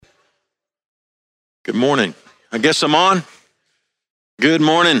Good morning. I guess I'm on. Good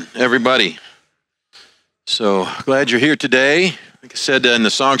morning, everybody. So glad you're here today. Like I said in the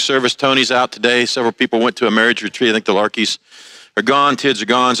song service, Tony's out today. Several people went to a marriage retreat. I think the Larkies are gone. Tids are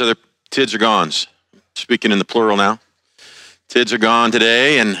gone. Other Tids are gone. Speaking in the plural now. Tids are gone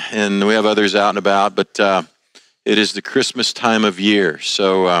today, and we have others out and about. But it is the Christmas time of year.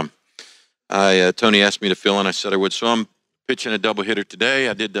 So Tony asked me to fill in. I said I would. So I'm pitching a double hitter today.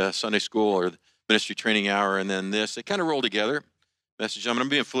 I did Sunday school or ministry training hour, and then this. They kind of roll together. Message. I'm going to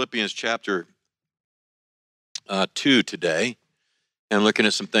be in Philippians chapter 2 today, and looking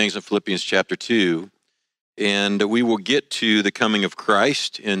at some things in Philippians chapter 2, and we will get to the coming of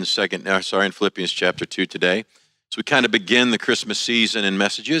Christ in Philippians chapter 2 today. So we kind of begin the Christmas season in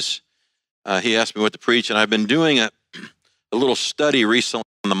messages. He asked me what to preach, and I've been doing a little study recently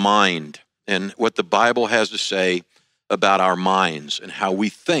on the mind and what the Bible has to say about our minds and how we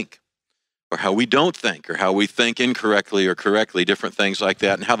think, or how we don't think, or how we think incorrectly or correctly, different things like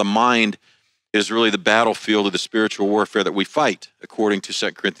that, and how the mind is really the battlefield of the spiritual warfare that we fight, according to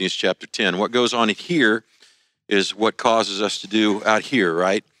 2 Corinthians chapter 10. What goes on here is what causes us to do out here,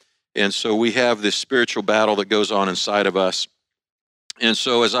 right? And so we have this spiritual battle that goes on inside of us. And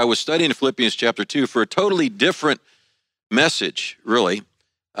so as I was studying Philippians chapter 2 for a totally different message, really,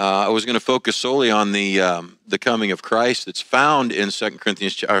 I was going to focus solely on the coming of Christ that's found in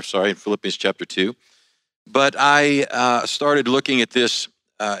Philippians chapter 2. But I started looking at this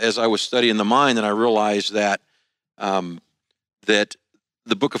as I was studying the mind, and I realized that that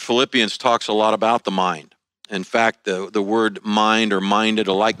the book of Philippians talks a lot about the mind. In fact, the word mind or minded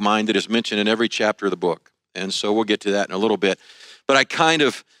or like-minded is mentioned in every chapter of the book. And so we'll get to that in a little bit. But I kind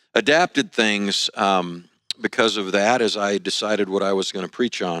of adapted things because of that as I decided what I was going to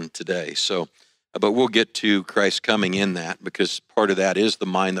preach on today. So, but we'll get to Christ coming in that, because part of that is the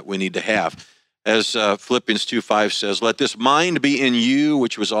mind that we need to have. As Philippians 2:5 says, let this mind be in you,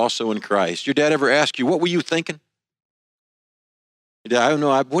 which was also in Christ. Your dad ever ask you, what were you thinking? I don't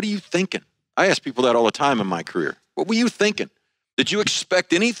know, what are you thinking? I ask people that all the time in my career. What were you thinking? Did you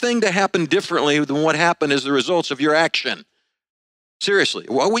expect anything to happen differently than what happened as the results of your action? Seriously,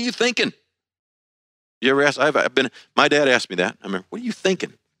 what were you thinking? You ever ask? My dad asked me that. I remember, what are you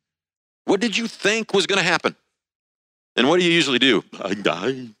thinking? What did you think was going to happen? And what do you usually do?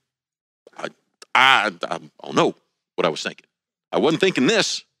 I don't know what I was thinking. I wasn't thinking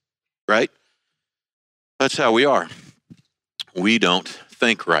this, right? That's how we are. We don't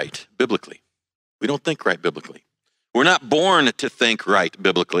think right biblically. We don't think right biblically. We're not born to think right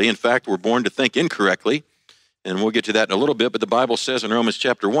biblically. In fact, we're born to think incorrectly. And we'll get to that in a little bit. But the Bible says in Romans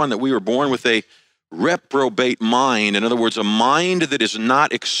chapter 1 that we were born with a reprobate mind. In other words, a mind that is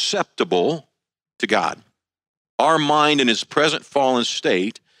not acceptable to God. Our mind in its present fallen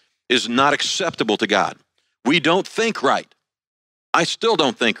state is not acceptable to God. We don't think right. I still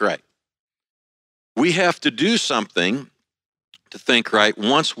don't think right. We have to do something to think right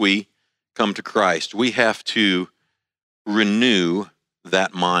once we come to Christ. We have to renew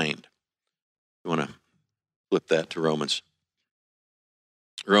that mind. You want to flip that to Romans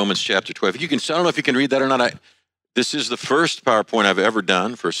chapter 12. I don't know if you can read that or not. This is the first PowerPoint I've ever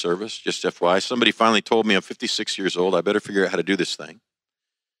done for a service, just FYI. Somebody finally told me I'm 56 years old. I better figure out how to do this thing.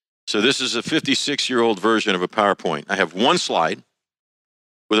 So this is a 56-year-old version of a PowerPoint. I have one slide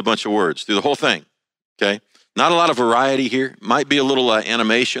with a bunch of words through the whole thing, okay? Not a lot of variety here. Might be a little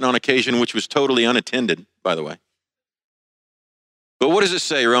animation on occasion, which was totally unattended, by the way. But what does it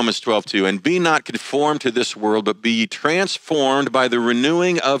say, Romans 12:2? And be not conformed to this world, but be ye transformed by the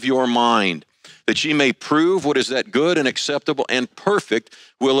renewing of your mind, that ye may prove what is that good and acceptable and perfect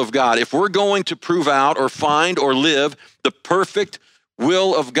will of God. If we're going to prove out or find or live the perfect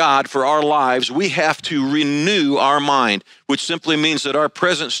will of God for our lives, we have to renew our mind, which simply means that our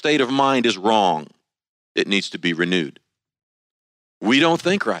present state of mind is wrong. It needs to be renewed. We don't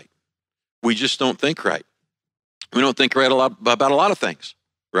think right. We just don't think right. We don't think right about a lot of things,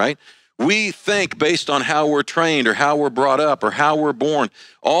 right? We think based on how we're trained or how we're brought up or how we're born.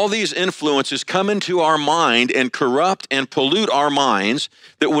 All these influences come into our mind and corrupt and pollute our minds,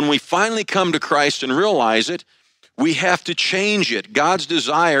 that when we finally come to Christ and realize it, we have to change it. God's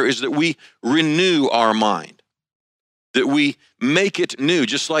desire is that we renew our mind, that we make it new.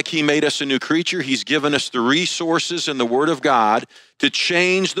 Just like he made us a new creature, he's given us the resources in the Word of God to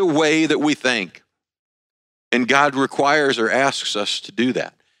change the way that we think. And God requires or asks us to do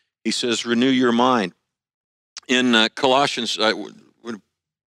that. He says, renew your mind. In Colossians, we'll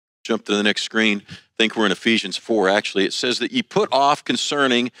jump to the next screen. I think we're in Ephesians 4, actually. It says that ye put off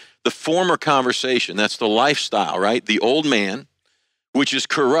concerning the former conversation. That's the lifestyle, right? The old man, which is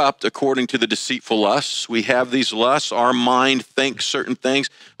corrupt according to the deceitful lusts. We have these lusts. Our mind thinks certain things.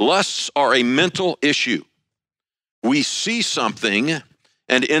 Lusts are a mental issue. We see something,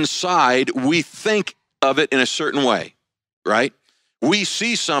 and inside we think of it in a certain way, right? We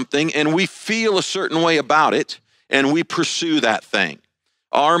see something, and we feel a certain way about it, and we pursue that thing.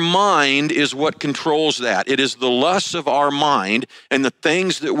 Our mind is what controls that. It is the lusts of our mind and the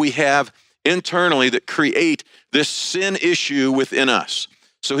things that we have internally that create this sin issue within us.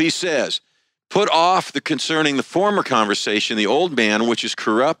 So he says, put off concerning the former conversation, the old man, which is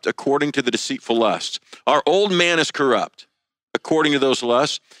corrupt according to the deceitful lusts. Our old man is corrupt according to those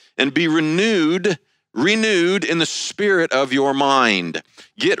lusts, and be renewed in the spirit of your mind.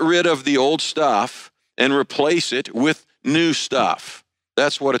 Get rid of the old stuff and replace it with new stuff.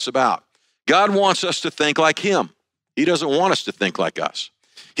 That's what it's about. God wants us to think like him. He doesn't want us to think like us.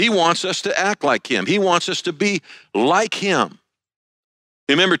 He wants us to act like him. He wants us to be like him.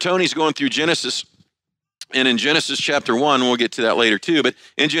 Remember, Tony's going through Genesis, and in Genesis chapter 1, we'll get to that later too, but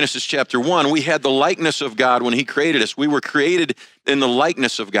in Genesis chapter 1, we had the likeness of God when he created us. We were created in the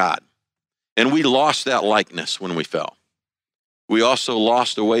likeness of God, and we lost that likeness when we fell. We also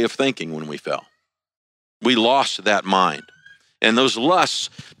lost a way of thinking when we fell. We lost that mind. And those lusts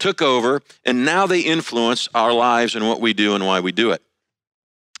took over, and now they influence our lives and what we do and why we do it.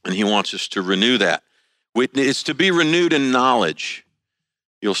 And he wants us to renew that. It's to be renewed in knowledge.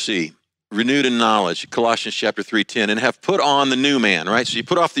 You'll see, renewed in knowledge, Colossians chapter 3:10, and have put on the new man, right? So you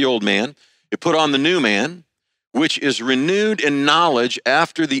put off the old man, you put on the new man, which is renewed in knowledge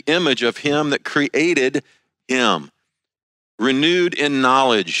after the image of him that created him. Renewed in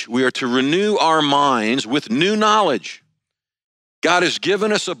knowledge. We are to renew our minds with new knowledge. God has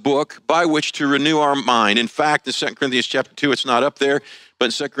given us a book by which to renew our mind. In fact, in 2 Corinthians chapter 2, it's not up there, but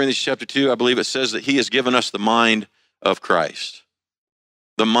in 2 Corinthians chapter 2, I believe it says that he has given us the mind of Christ.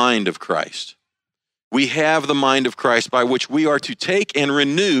 The mind of Christ. We have the mind of Christ by which we are to take and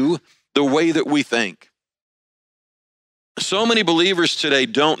renew the way that we think. So many believers today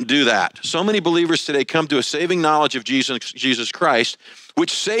don't do that. So many believers today come to a saving knowledge of Jesus Christ,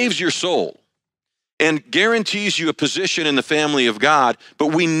 which saves your soul and guarantees you a position in the family of God,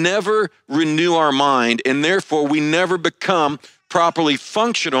 but we never renew our mind, and therefore we never become properly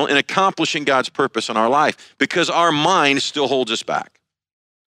functional in accomplishing God's purpose in our life because our mind still holds us back.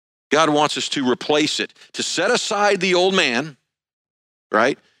 God wants us to replace it, to set aside the old man,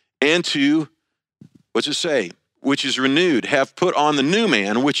 right? And to, what's it say? Which is renewed, have put on the new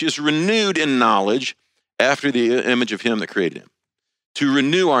man, which is renewed in knowledge after the image of him that created him. To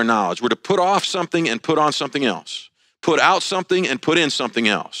renew our knowledge. We're to put off something and put on something else. Put out something and put in something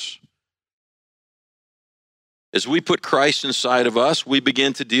else. As we put Christ inside of us, we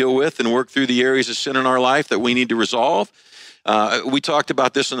begin to deal with and work through the areas of sin in our life that we need to resolve. We talked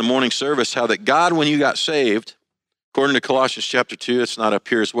about this in the morning service, how that God, when you got saved, according to Colossians chapter 2, it's not up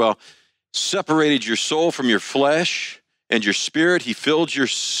here as well, separated your soul from your flesh and your spirit. He filled your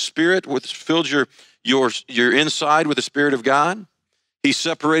spirit filled your inside with the Spirit of God. He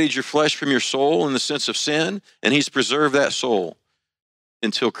separated your flesh from your soul in the sense of sin, and he's preserved that soul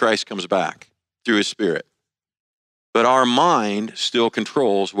until Christ comes back through his Spirit. But our mind still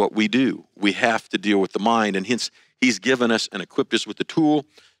controls what we do. We have to deal with the mind, and hence he's given us and equipped us with the tool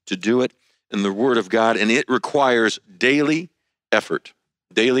to do it in the Word of God, and it requires daily effort.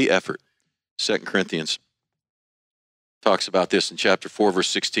 Daily effort. 2 Corinthians talks about this in chapter 4, verse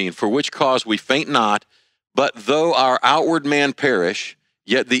 16. For which cause we faint not, but though our outward man perish,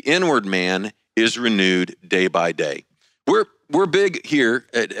 yet the inward man is renewed day by day. We're big here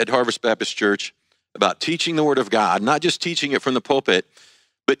at Harvest Baptist Church about teaching the Word of God, not just teaching it from the pulpit,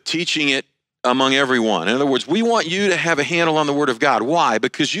 but teaching it among everyone. In other words, we want you to have a handle on the Word of God. Why?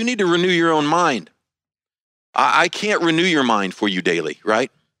 Because you need to renew your own mind. I can't renew your mind for you daily,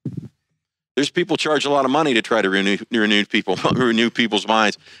 right? There's people charge a lot of money to try to renew people's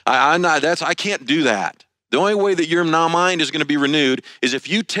minds. I can't do that. The only way that your mind is going to be renewed is if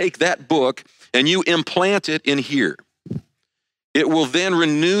you take that book and you implant it in here. It will then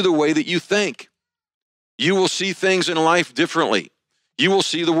renew the way that you think. You will see things in life differently. You will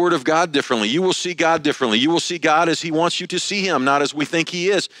see the Word of God differently. You will see God differently. You will see God as he wants you to see him, not as we think he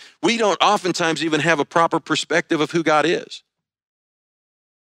is. We don't oftentimes even have a proper perspective of who God is.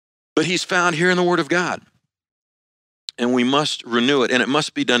 But he's found here in the Word of God. And we must renew it, and it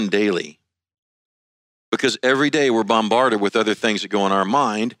must be done daily. Because every day we're bombarded with other things that go in our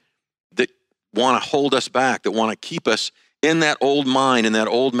mind that want to hold us back, that want to keep us in that old mind, in that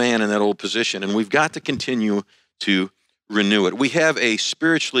old man, in that old position. And we've got to continue to renew it. We have a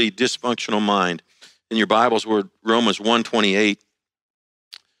spiritually dysfunctional mind. In your Bibles, word Romans 1:28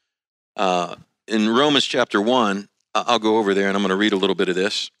 In Romans chapter 1, I'll go over there and I'm going to read a little bit of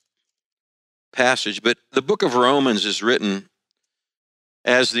this passage. But the book of Romans is written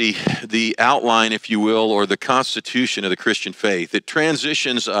as the outline, if you will, or the constitution of the Christian faith. It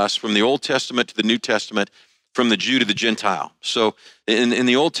transitions us from the Old Testament to the New Testament, from the Jew to the Gentile. So in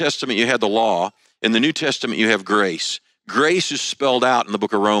the Old Testament, you had the law. In the New Testament, you have grace. Grace is spelled out in the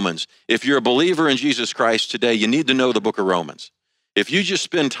book of Romans. If you're a believer in Jesus Christ today, you need to know the book of Romans. If you just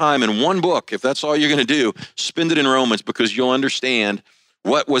spend time in one book, if that's all you're going to do, spend it in Romans, because you'll understand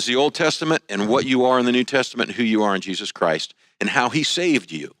what was the Old Testament and what you are in the New Testament and who you are in Jesus Christ and how he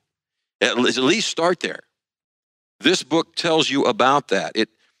saved you. At least start there. This book tells you about that.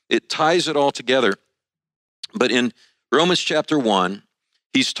 It ties it all together. But in Romans chapter 1,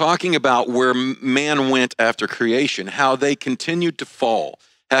 he's talking about where man went after creation, how they continued to fall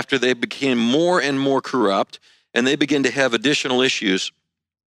after they became more and more corrupt, and they begin to have additional issues.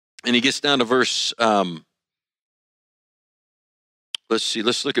 And he gets down to verse,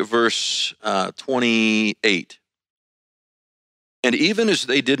 let's look at verse 28. And even as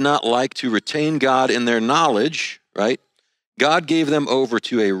they did not like to retain God in their knowledge, right, God gave them over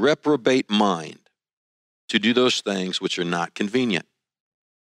to a reprobate mind to do those things which are not convenient.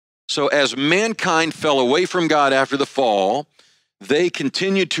 So as mankind fell away from God after the fall, they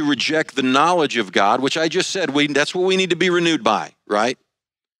continued to reject the knowledge of God, which I just said, that's what we need to be renewed by, right?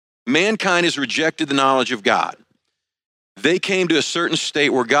 Mankind has rejected the knowledge of God. They came to a certain state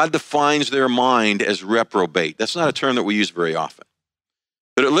where God defines their mind as reprobate. That's not a term that we use very often,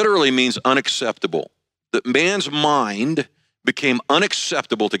 but it literally means unacceptable. That man's mind became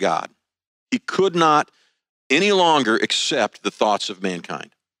unacceptable to God. He could not any longer accept the thoughts of mankind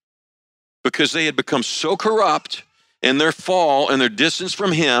because they had become so corrupt in their fall and their distance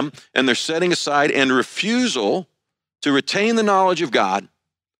from him and their setting aside and refusal to retain the knowledge of God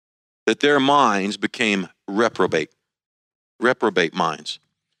that their minds became reprobate minds.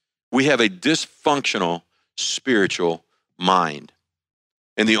 We have a dysfunctional spiritual mind.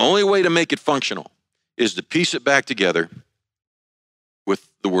 And the only way to make it functional is to piece it back together with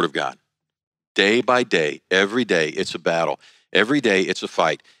the Word of God. Day by day, every day, it's a battle. Every day, it's a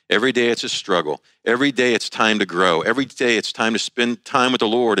fight. Every day, it's a struggle. Every day, it's time to grow. Every day, it's time to spend time with the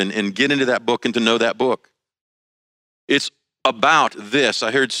Lord and get into that book and to know that book. It's about this.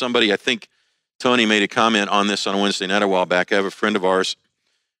 I heard somebody, I think Tony made a comment on this on Wednesday night a while back. I have a friend of ours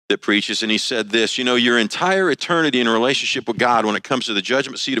that preaches, and he said this, your entire eternity in a relationship with God when it comes to the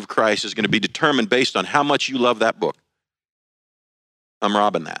judgment seat of Christ is going to be determined based on how much you love that book. I'm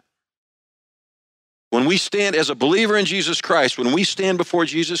robbing that. When we stand as a believer in Jesus Christ, when we stand before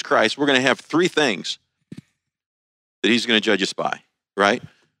Jesus Christ, we're going to have three things that he's going to judge us by, right?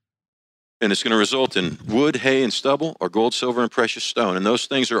 And it's going to result in wood, hay, and stubble, or gold, silver, and precious stone. And those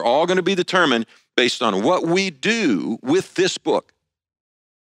things are all going to be determined based on what we do with this book.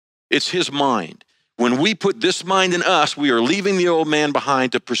 It's his mind. When we put this mind in us, we are leaving the old man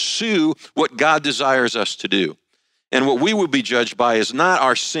behind to pursue what God desires us to do. And what we will be judged by is not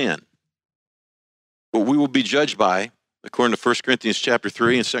our sin. What we will be judged by, according to 1 Corinthians chapter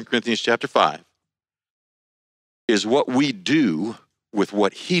 3 and 2 Corinthians chapter 5, is what we do with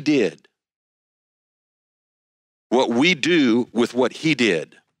what he did. What we do with what he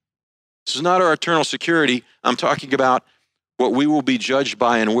did. This is not our eternal security. I'm talking about what we will be judged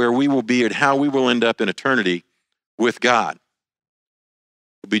by and where we will be and how we will end up in eternity with God.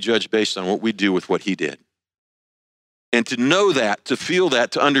 We'll be judged based on what we do with what he did. And to know that, to feel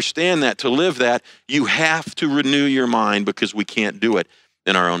that, to understand that, to live that, you have to renew your mind, because we can't do it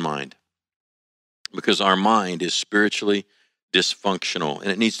in our own mind. Because our mind is spiritually dysfunctional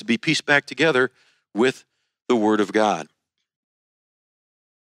and it needs to be pieced back together with the Word of God.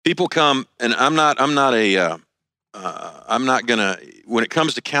 People come, and I'm not gonna, when it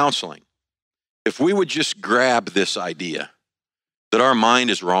comes to counseling, if we would just grab this idea that our mind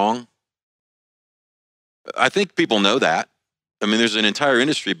is wrong, I think people know that. I mean, there's an entire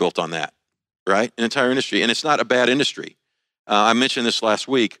industry built on that, right? An entire industry, and it's not a bad industry. I mentioned this last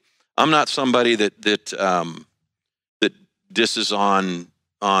week. I'm not somebody that disses on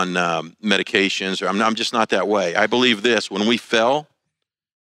medications, or I'm just not that way. I believe this: when we fell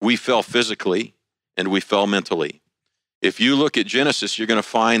physically and we fell mentally. If you look at Genesis, you're going to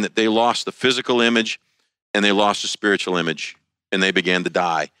find that they lost the physical image and they lost the spiritual image, and they began to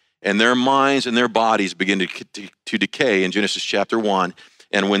die. And their minds and their bodies begin to decay in Genesis chapter 1.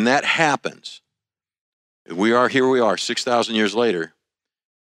 And when that happens, here we are 6,000 years later,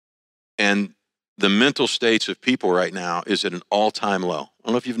 and the mental states of people right now is at an all-time low. I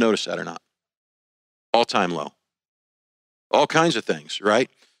don't know if you've noticed that or not. All-time low. All kinds of things,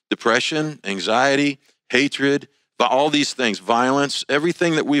 right? depression, anxiety, hatred, all these things, violence,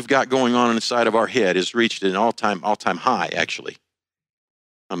 everything that we've got going on inside of our head has reached an all-time high, actually.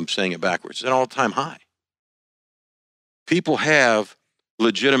 I'm saying it backwards, an all-time high. People have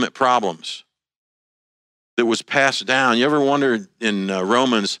legitimate problems that was passed down. You ever wonder in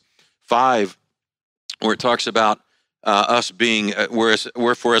Romans 5, where it talks about us being,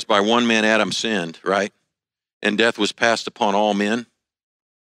 wherefore as by one man Adam sinned, right? And death was passed upon all men.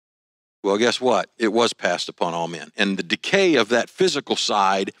 Well, guess what? It was passed upon all men. And the decay of that physical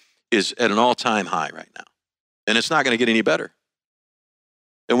side is at an all-time high right now. And it's not going to get any better.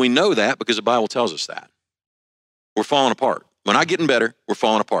 And we know that because the Bible tells us that. We're falling apart. We're not getting better. We're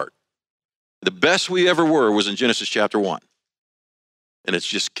falling apart. The best we ever were was in Genesis chapter 1. And it's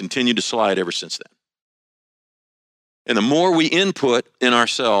just continued to slide ever since then. And the more we input in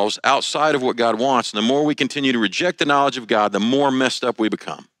ourselves outside of what God wants, and the more we continue to reject the knowledge of God, the more messed up we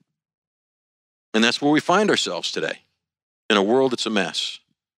become. And that's where we find ourselves today, in a world that's a mess.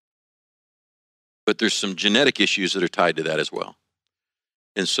 But there's some genetic issues that are tied to that as well.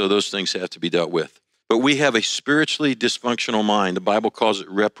 And so those things have to be dealt with. But we have a spiritually dysfunctional mind. The Bible calls it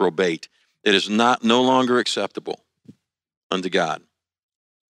reprobate. It is no longer acceptable unto God.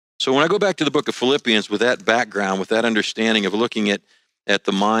 So when I go back to the book of Philippians with that background, with that understanding of looking at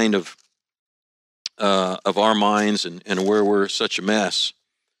the mind of our minds and where we're such a mess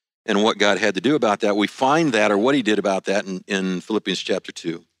and what God had to do about that, we find that, or what he did about that in Philippians chapter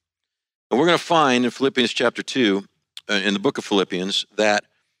 2. And we're going to find in Philippians chapter 2, in the book of Philippians, that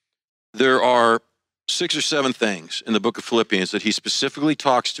there are 6 or 7 things in the book of Philippians that he specifically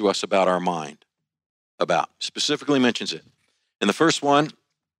talks to us about our mind, specifically mentions it. And the first one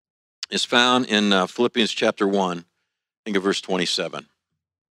is found in Philippians chapter 1, I think of verse 27.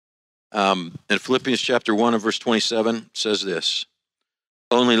 In Philippians chapter 1 and verse 27 says this: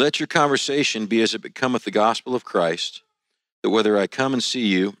 "Only let your conversation be as it becometh the gospel of Christ, that whether I come and see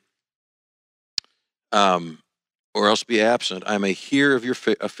you, or else be absent, I may hear of your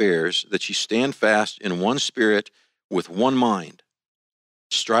affairs, that ye stand fast in one spirit with one mind,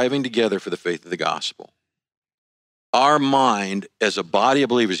 striving together for the faith of the gospel." Our mind as a body of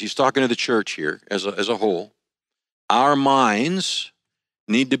believers, he's talking to the church here as a whole, our minds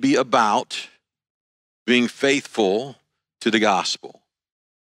need to be about being faithful to the gospel.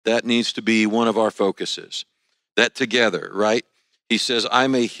 That needs to be one of our focuses. That together, right? He says, I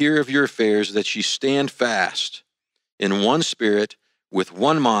may hear of your affairs, that ye stand fast in one spirit, with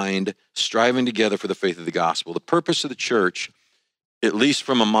one mind, striving together for the faith of the gospel. The purpose of the church, at least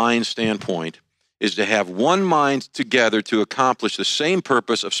from a mind standpoint, is to have one mind together to accomplish the same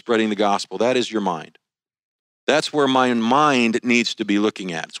purpose of spreading the gospel. That is your mind. That's where my mind needs to be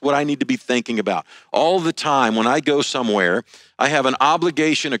looking at. It's what I need to be thinking about. All the time when I go somewhere, I have an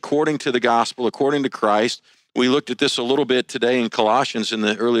obligation according to the gospel, according to Christ. We looked at this a little bit today in Colossians in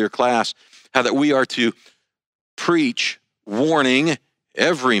the earlier class, how that we are to preach, warning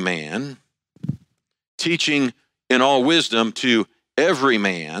every man, teaching in all wisdom to every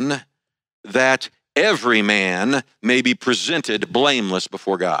man, that every man may be presented blameless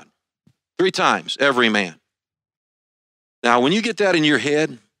before God. 3 times, every man. Now, when you get that in your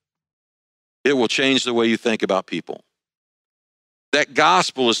head, it will change the way you think about people. That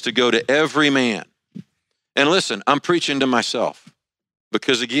gospel is to go to every man. And listen, I'm preaching to myself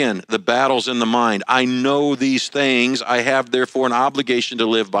because, again, the battle's in the mind. I know these things. I have, therefore, an obligation to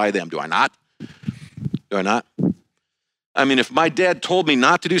live by them. Do I not? Do I not? I mean, if my dad told me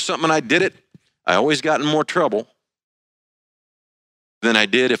not to do something and I did it, I always got in more trouble than I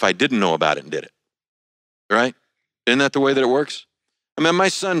did if I didn't know about it and did it. Right? Isn't that the way that it works? I mean, my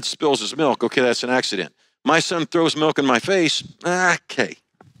son spills his milk. Okay, that's an accident. My son throws milk in my face. Okay.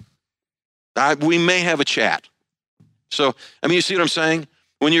 We may have a chat. So, I mean, you see what I'm saying?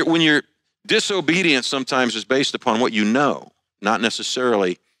 When you're disobedience sometimes is based upon what you know, not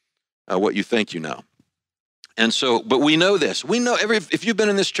necessarily what you think you know. And so, but we know this. We know if you've been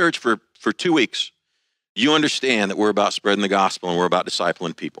in this church for 2 weeks, you understand that we're about spreading the gospel and we're about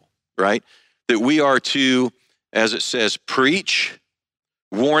discipling people, right? That we are to, as it says, preach,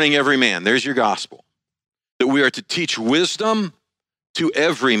 warning every man. There's your gospel. That we are to teach wisdom to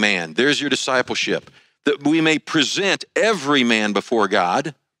every man. There's your discipleship. That we may present every man before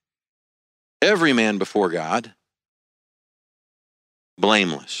God,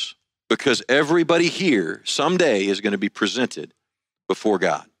 blameless. Because everybody here someday is going to be presented before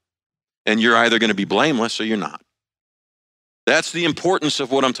God. And you're either going to be blameless or you're not. That's the importance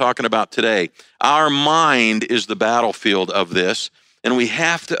of what I'm talking about today. Our mind is the battlefield of this, and we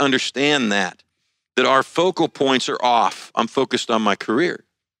have to understand that our focal points are off. I'm focused on my career.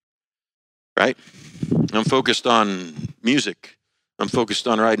 right? I'm focused on music. I'm focused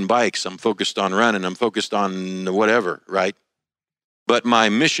on riding bikes. I'm focused on running. I'm focused on whatever, right? But my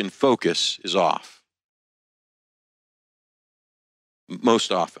mission focus is off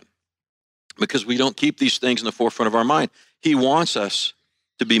most often because we don't keep these things in the forefront of our mind. He wants us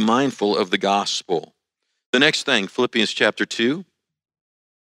to be mindful of the gospel. The next thing, Philippians chapter 2.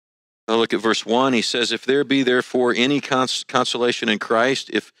 I'll look at verse 1. He says, if there be therefore any consolation in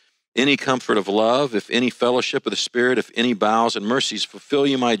Christ, if any comfort of love, if any fellowship of the Spirit, if any bowels and mercies, fulfill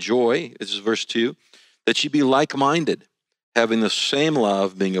you my joy, this is verse 2, that ye be like-minded, having the same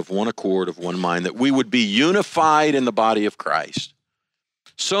love, being of one accord, of one mind, that we would be unified in the body of Christ.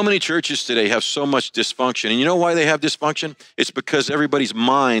 So many churches today have so much dysfunction. And you know why they have dysfunction? It's because everybody's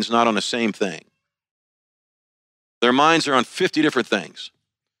mind's not on the same thing. Their minds are on 50 different things.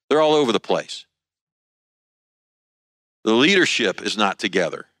 They're all over the place. The leadership is not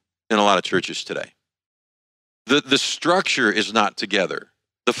together in a lot of churches today. The structure is not together.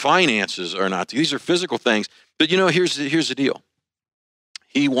 The finances are not together. These are physical things. But you know, here's the deal.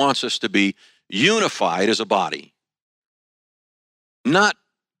 He wants us to be unified as a body. Not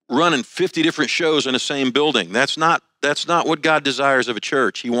running 50 different shows in the same building. That's not what God desires of a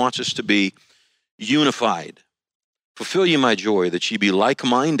church. He wants us to be unified. Fulfill ye my joy, that ye be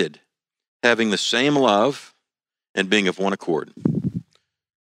like-minded, having the same love and being of one accord.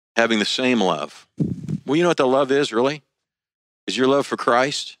 Having the same love. Well, you know what the love is, really? Is your love for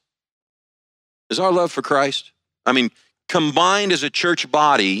Christ? Is our love for Christ? I mean, combined as a church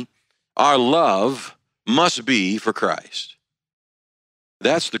body, our love must be for Christ.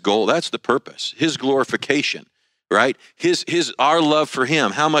 That's the goal. That's the purpose. His glorification, right? Our love for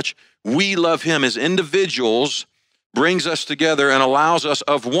him, how much we love him as individuals, brings us together and allows us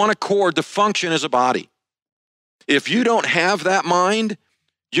of one accord to function as a body. If you don't have that mind,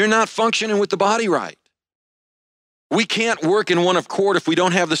 you're not functioning with the body right. We can't work in one accord if we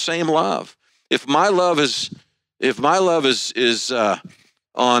don't have the same love. If my love is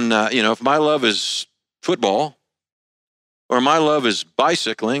football, or my love is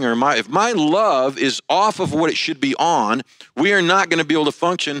bicycling, or if my love is off of what it should be on, we are not going to be able to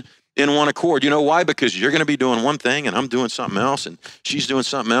function in one accord. You know why? Because you're going to be doing one thing, and I'm doing something else, and she's doing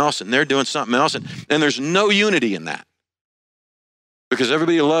something else, and they're doing something else, and there's no unity in that. Because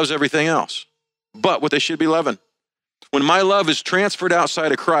everybody loves everything else but what they should be loving. When my love is transferred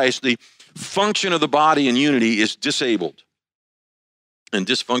outside of Christ, the function of the body in unity is disabled and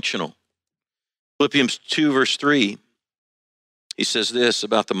dysfunctional. Philippians 2, verse 3, he says this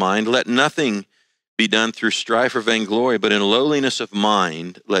about the mind, let nothing be done through strife or vainglory, but in lowliness of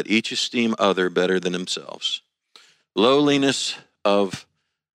mind, let each esteem other better than themselves. Lowliness of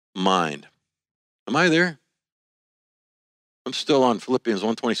mind. Am I there? I'm still on Philippians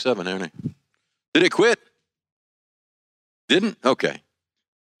 1:27, aren't I? Did it quit? Didn't? Okay.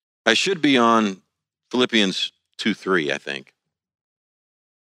 I should be on Philippians 2:3, I think.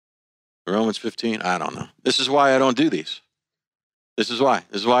 Romans 15, I don't know. This is why I don't do these. This is why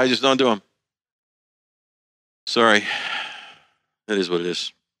I just don't do them. Sorry. That is what it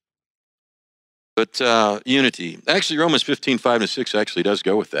is. But unity. Actually, Romans 15, 5 and 6 actually does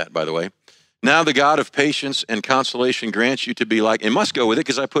go with that, by the way. Now the God of patience and consolation grants you to be like, it must go with it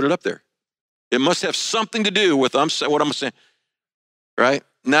because I put it up there. It must have something to do with what I'm saying, right?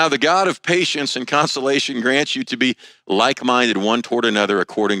 Now the God of patience and consolation grants you to be like-minded one toward another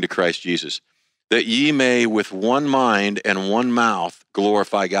according to Christ Jesus, that ye may with one mind and one mouth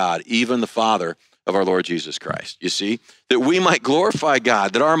glorify God, even the Father of our Lord Jesus Christ. You see, that we might glorify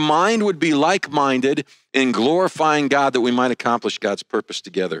God, that our mind would be like-minded in glorifying God, that we might accomplish God's purpose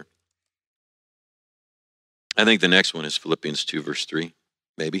together. I think the next one is Philippians 2, verse 3,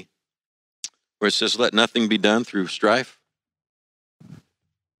 maybe, where it says, let nothing be done through strife.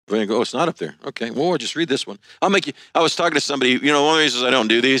 Oh, it's not up there. Okay, well, we'll just read this one. I was talking to somebody, one of the reasons I don't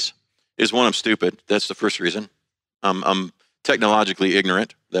do these is one, I'm stupid. That's the first reason. I'm technologically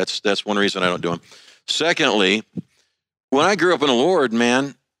ignorant. That's one reason I don't do them. Secondly, when I grew up in the Lord,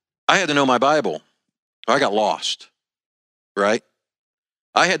 man, I had to know my Bible. I got lost, right?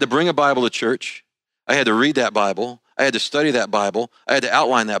 I had to bring a Bible to church. I had to read that Bible. I had to study that Bible. I had to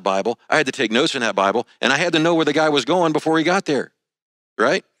outline that Bible. I had to take notes in that Bible. And I had to know where the guy was going before he got there,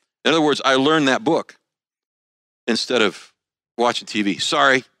 right? In other words, I learned that book instead of watching TV.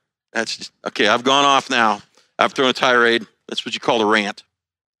 Sorry. Okay, I've gone off now. I've thrown a tirade. That's what you call a rant.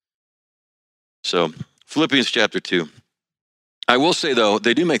 So, Philippians chapter 2. I will say, though,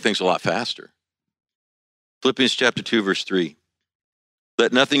 they do make things a lot faster. Philippians chapter 2, verse 3.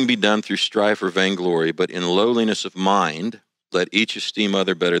 Let nothing be done through strife or vainglory, but in lowliness of mind, let each esteem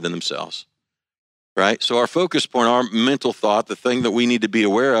other better than themselves. right? So our focus point, our mental thought, the thing that we need to be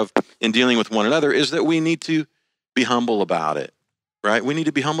aware of in dealing with one another is that we need to be humble about it, right? We need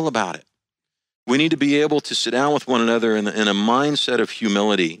to be humble about it. We need to be able to sit down with one another in a mindset of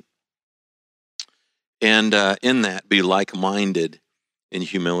humility, and in that be like-minded in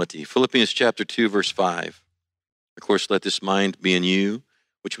humility. Philippians chapter 2, verse 5. Of course, let this mind be in you,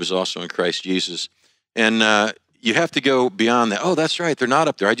 which was also in Christ Jesus. And you have to go beyond that. Oh, that's right. They're not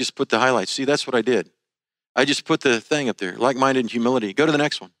up there. I just put the highlights. See, that's what I did. I just put the thing up there. Like-minded in humility. Go to the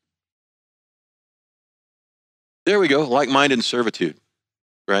next one. There we go. Like-minded in servitude,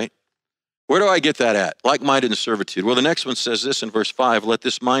 right? Where do I get that at? Like-minded in servitude. Well, the next one says this in verse 5. Let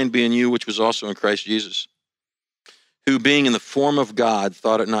this mind be in you, which was also in Christ Jesus, who being in the form of God,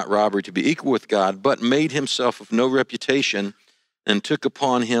 thought it not robbery to be equal with God, but made himself of no reputation and took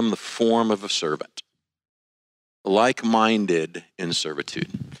upon him the form of a servant. Like-minded in servitude.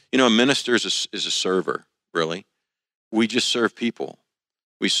 You know, a minister is a server, really. We just serve people.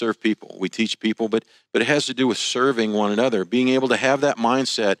 We serve people. We teach people, but it has to do with serving one another, being able to have that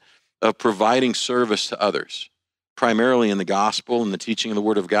mindset of providing service to others, primarily in the gospel and the teaching of the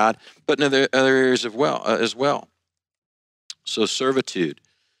Word of God, but in other areas as well. So servitude.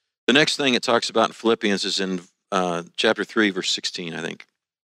 The next thing it talks about in Philippians is in chapter 3, verse 16, I think.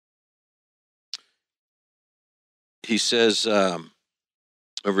 He says,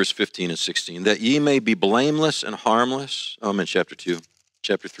 verse 15 and 16, that ye may be blameless and harmless. Oh, I'm in chapter 2.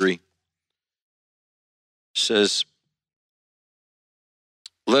 Chapter 3 says,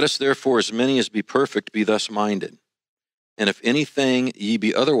 let us therefore, as many as be perfect, be thus minded. And if anything ye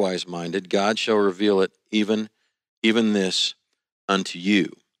be otherwise minded, God shall reveal it, even this unto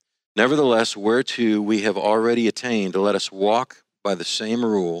you. Nevertheless, whereto we have already attained, let us walk by the same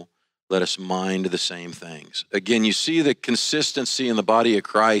rule, let us mind the same things. Again, you see the consistency in the body of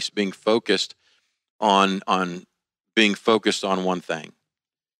Christ being focused on being focused on one thing.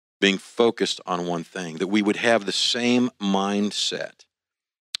 Being focused on one thing, that we would have the same mindset.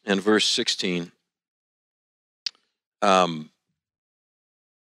 And verse 16,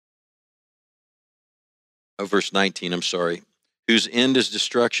 verse 19, I'm sorry, whose end is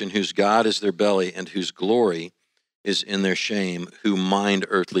destruction, whose God is their belly, and whose glory is in their shame, who mind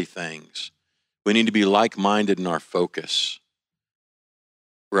earthly things. We need to be like-minded in our focus,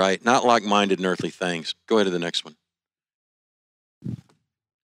 right? Not like-minded in earthly things. Go ahead to the next one.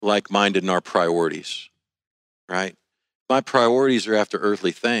 Like-minded in our priorities, right? My priorities are after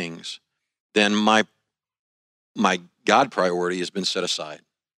earthly things, then my God priority has been set aside.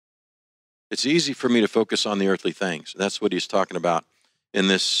 It's easy for me to focus on the earthly things. That's what he's talking about in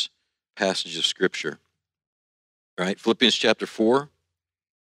this passage of Scripture, right? Philippians chapter 4,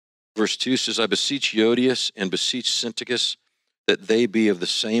 verse 2 says, I beseech Euodias and beseech Syntychus that they be of the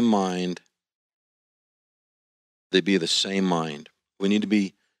same mind. They be of the same mind. We need to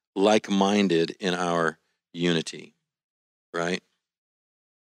be like-minded in our unity, right?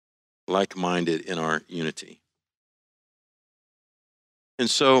 Like-minded in our unity. And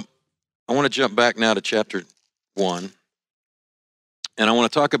so I want to jump back now to chapter 1, and I want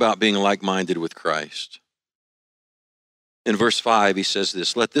to talk about being like-minded with Christ. In verse 5, he says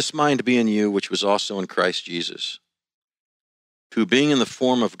this, let this mind be in you, which was also in Christ Jesus, who being in the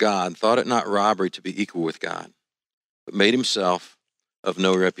form of God, thought it not robbery to be equal with God, but made himself of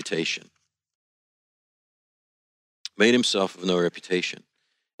no reputation. Made himself of no reputation,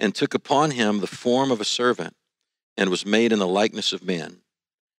 and took upon him the form of a servant, and was made in the likeness of men.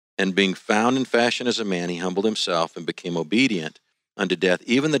 And being found in fashion as a man, he humbled himself and became obedient unto death,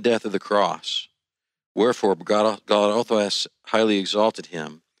 even the death of the cross. Wherefore God also has highly exalted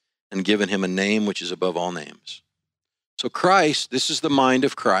him and given him a name which is above all names. So Christ, this is the mind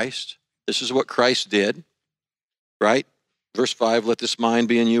of Christ. This is what Christ did, right? Verse 5, let this mind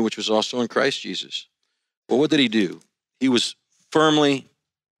be in you, which was also in Christ Jesus. Well, what did he do? He was firmly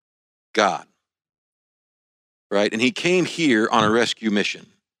God, right? And he came here on a rescue mission,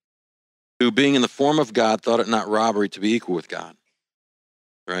 who being in the form of God, thought it not robbery to be equal with God,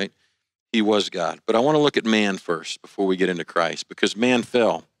 right? He was God. But I want to look at man first before we get into Christ, because man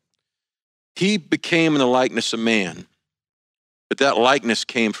fell. He became in the likeness of man, but that likeness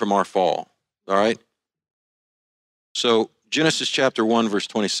came from our fall, all right? So Genesis chapter 1, verse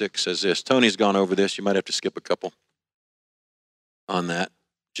 26 says this. Tony's gone over this. You might have to skip a couple on that.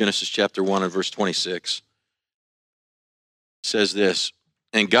 Genesis chapter 1 and verse 26 says this,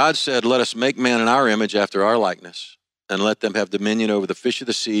 and God said, let us make man in our image after our likeness, and let them have dominion over the fish of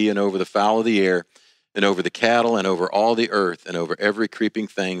the sea and over the fowl of the air and over the cattle and over all the earth and over every creeping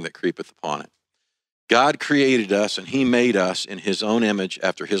thing that creepeth upon it. God created us and he made us in his own image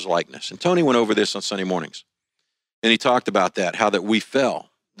after his likeness. And Tony went over this on Sunday mornings. And he talked about that, how that we fell,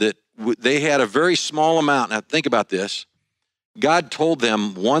 that they had a very small amount. Now think about this. God told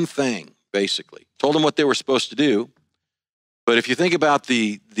them one thing, basically. Told them what they were supposed to do. But if you think about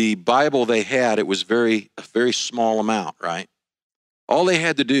the Bible they had, it was a very small amount, right? All they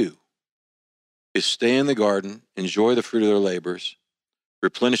had to do is stay in the garden, enjoy the fruit of their labors,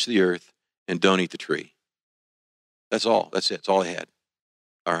 replenish the earth, and don't eat the tree. That's all. That's it. That's all they had.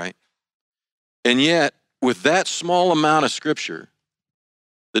 All right? And yet, with that small amount of scripture,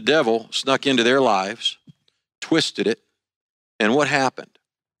 the devil snuck into their lives, twisted it, and what happened?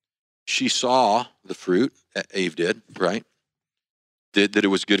 She saw the fruit, Eve did, right? That it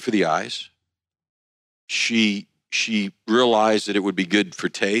was good for the eyes. She realized that it would be good for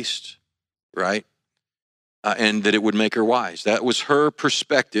taste, right? And that it would make her wise. That was her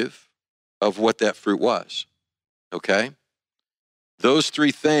perspective of what that fruit was, okay? Those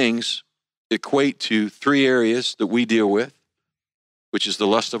three things equate to three areas that we deal with, which is the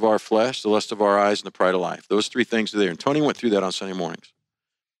lust of our flesh, the lust of our eyes, and the pride of life. Those three things are there. And Tony went through that on Sunday mornings.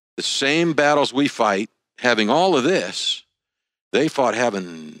 The same battles we fight, having all of this, they fought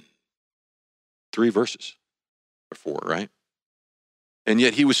having 3 verses or 4, right? And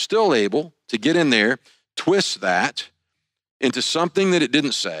yet he was still able to get in there, twist that into something that it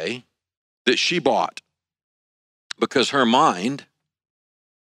didn't say, that she bought, because her mind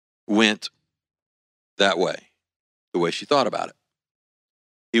went that way, the way she thought about it.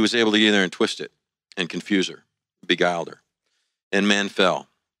 He was able to get in there and twist it and confuse her, beguiled her. And man fell,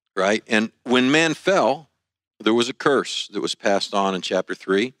 right? And when man fell, there was a curse that was passed on in chapter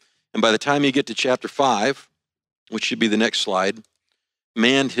 3. And by the time you get to chapter 5, which should be the next slide,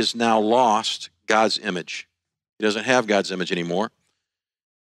 man has now lost God's image. He doesn't have God's image anymore.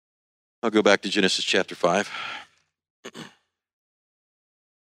 I'll go back to Genesis chapter 5.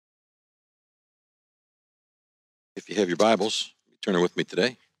 If you have your Bibles, turn it with me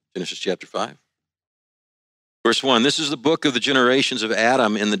today. Genesis chapter 5. Verse 1, this is the book of the generations of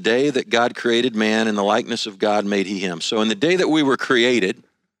Adam. In the day that God created man, in the likeness of God made he him. So in the day that we were created,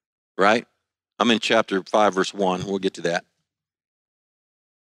 right? I'm in chapter 5, verse 1. We'll get to that.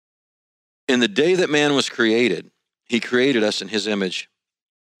 In the day that man was created, he created us in his image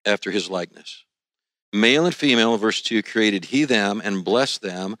after his likeness. Male and female, verse 2, created he them and blessed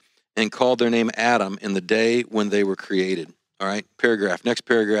them and called their name Adam in the day when they were created. All right, paragraph,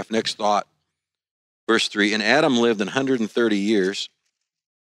 next thought. Verse 3, and Adam lived 130 years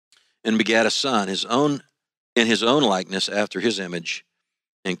and begat a son, in his own likeness after his image,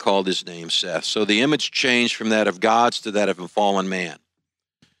 and called his name Seth. So the image changed from that of God's to that of a fallen man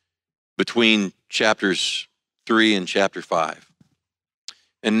between chapters 3 and chapter 5.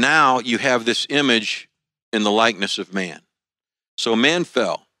 And now you have this image in the likeness of man. So man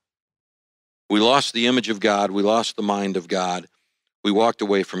fell. We lost the image of God. We lost the mind of God. We walked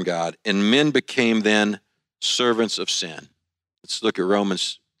away from God. And men became then servants of sin. Let's look at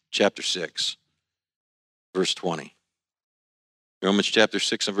Romans chapter 6, verse 20. Romans chapter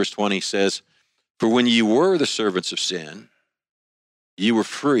 6 and verse 20 says, for when you were the servants of sin, you were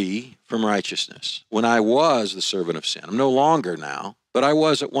free from righteousness. When I was the servant of sin, I'm no longer now, but I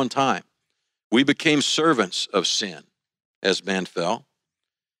was at one time. We became servants of sin as man fell.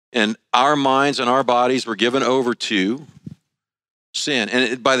 And our minds and our bodies were given over to sin.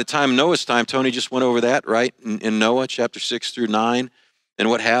 And by the time Noah's time, Tony just went over that, right? In Noah chapter 6 through 9, and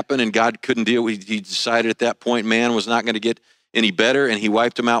what happened, and God couldn't deal with it. He decided at that point man was not going to get any better, and he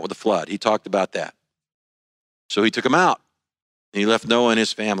wiped him out with a flood. He talked about that. So he took him out, and he left Noah and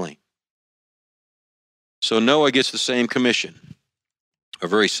his family. So Noah gets the same commission, or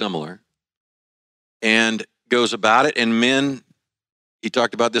very similar, and goes about it, and men, he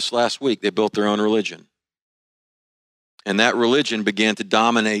talked about this last week, they built their own religion. And that religion began to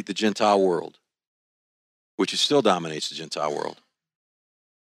dominate the Gentile world, which it still dominates the Gentile world.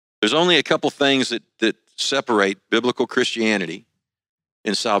 There's only a couple things that separate biblical Christianity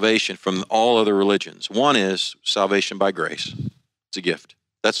and salvation from all other religions. One is salvation by grace. It's a gift.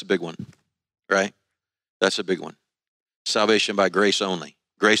 That's a big one, right? That's a big one. Salvation by grace only,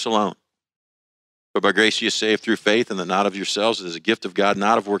 grace alone. For by grace you are saved through faith, and that not of yourselves. It is a gift of God,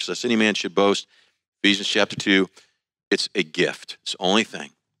 not of works, lest any man should boast. Ephesians chapter 2. It's a gift. It's the only thing.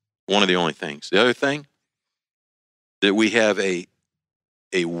 One of the only things. The other thing, that we have a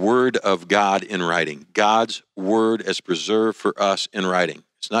word of God in writing. God's word as preserved for us in writing.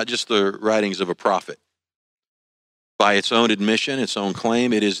 It's not just the writings of a prophet. By its own admission, its own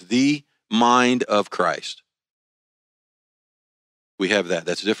claim, it is the mind of Christ. We have that.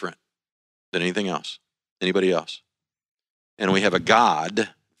 That's different than anything else. Anybody else? And we have a God,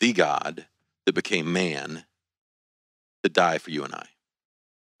 the God, that became man to die for you and I.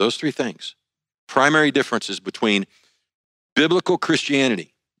 Those three things. Primary differences between biblical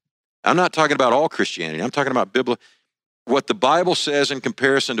Christianity. I'm not talking about all Christianity. I'm talking about biblical, what the Bible says in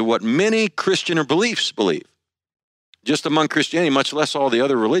comparison to what many Christian beliefs believe. Just among Christianity, much less all the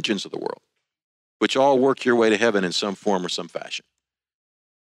other religions of the world, which all work your way to heaven in some form or some fashion.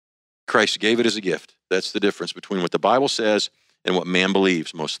 Christ gave it as a gift. That's the difference between what the Bible says and what man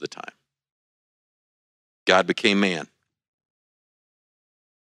believes most of the time. God became man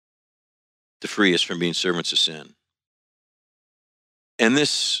to free us from being servants of sin. And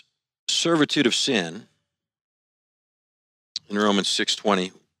this servitude of sin, in Romans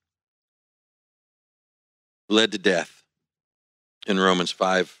 6:20, led to death. In Romans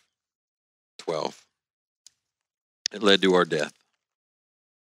 5:12, it led to our death.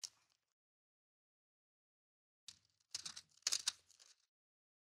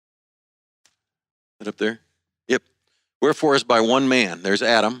 Is it up there? Yep. Wherefore, as by one man, there's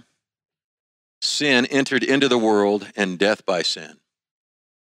Adam, sin entered into the world, and death by sin.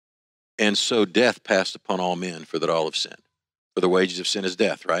 And so death passed upon all men, for that all have sinned. For the wages of sin is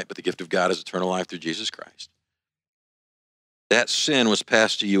death, right? But the gift of God is eternal life through Jesus Christ. That sin was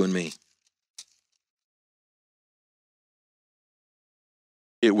passed to you and me.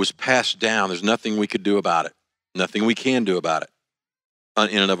 It was passed down. There's nothing we could do about it. Nothing we can do about it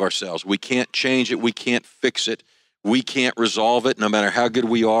in and of ourselves. We can't change it. We can't fix it. We can't resolve it, no matter how good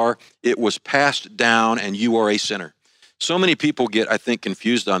we are. It was passed down, and you are a sinner. So many people get, I think,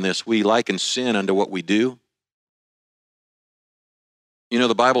 confused on this. We liken sin unto what we do. You know,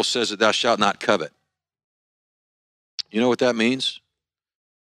 the Bible says that thou shalt not covet. You know what that means?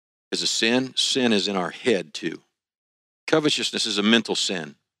 As a sin, sin is in our head too. Covetousness is a mental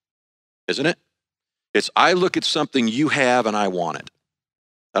sin, isn't it? It's I look at something you have and I want it.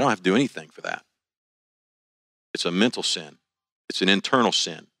 I don't have to do anything for that. It's a mental sin. It's an internal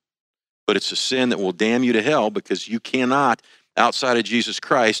sin. But it's a sin that will damn you to hell because you cannot, outside of Jesus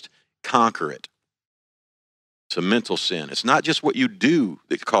Christ, conquer it. It's a mental sin. It's not just what you do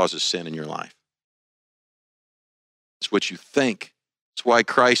that causes sin in your life. It's what you think. It's why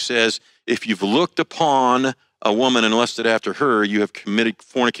Christ says, if you've looked upon a woman and lusted after her, you have committed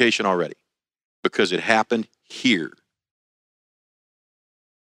fornication already, because it happened here.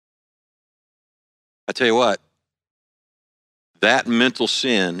 I tell you what, that mental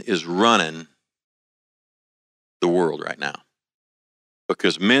sin is running the world right now,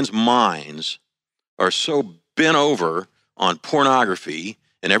 because men's minds are so bent over on pornography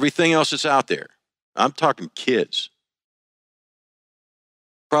and everything else that's out there. I'm talking kids.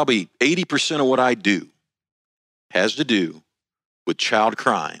 Probably 80% of what I do has to do with child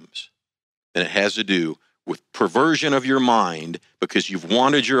crimes, and it has to do with perversion of your mind because you've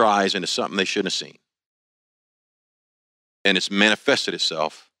wandered your eyes into something they shouldn't have seen. And it's manifested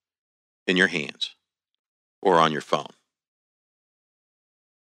itself in your hands or on your phone.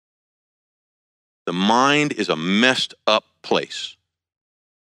 The mind is a messed up place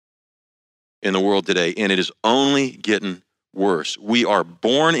in the world today, and it is only getting worse. We are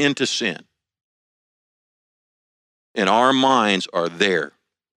born into sin, and our minds are there,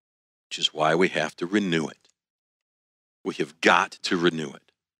 which is why we have to renew it. We have got to renew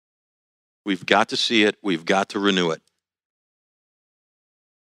it. We've got to see it. We've got to renew it.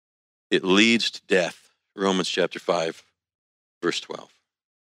 It leads to death. Romans chapter 5, verse 12.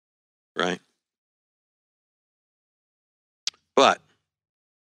 Right? But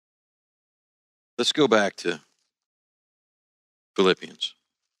let's go back to Philippians.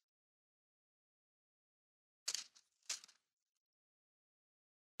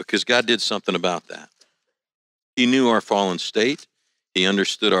 Because God did something about that. He knew our fallen state. He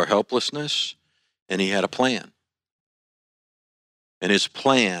understood our helplessness, and he had a plan. And his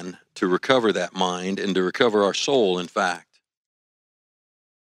plan to recover that mind and to recover our soul, in fact,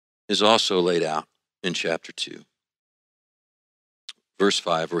 is also laid out in chapter 2. Verse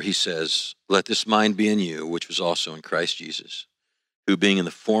 5, where he says, let this mind be in you, which was also in Christ Jesus, who being in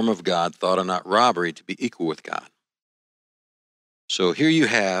the form of God thought it not robbery to be equal with God. So here you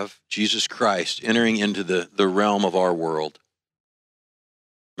have Jesus Christ entering into the realm of our world.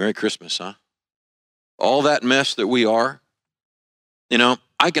 Merry Christmas, huh? All that mess that we are, you know,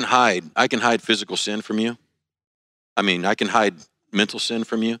 I can hide physical sin from you. I mean, I can hide mental sin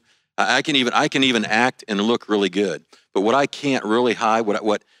from you. I can even act and look really good. But what I can't really hide,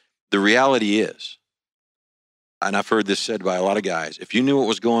 what the reality is, and I've heard this said by a lot of guys, if you knew what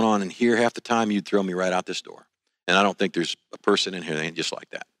was going on in here half the time, you'd throw me right out this door. And I don't think there's a person in here that ain't just like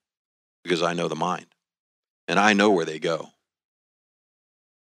that, because I know the mind. And I know where they go.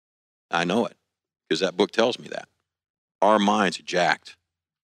 I know it because that book tells me that. Our minds are jacked.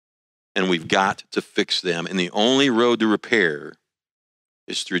 And we've got to fix them. And the only road to repair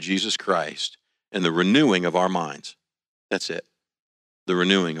is through Jesus Christ and the renewing of our minds. That's it. The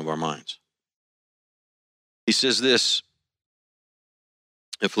renewing of our minds. He says this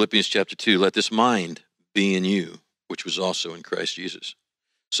in Philippians chapter 2, let this mind be in you, which was also in Christ Jesus.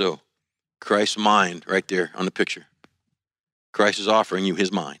 So Christ's mind right there on the picture. Christ is offering you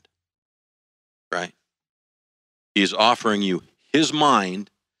his mind, right? He is offering you his mind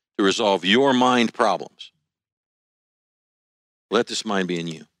to resolve your mind problems. Let this mind be in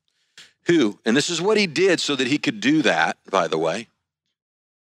you. Who, and this is what he did so that he could do that, by the way.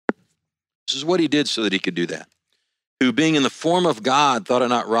 This is what he did so that he could do that. Who, being in the form of God, thought it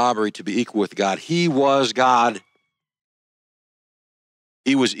not robbery to be equal with God. He was God.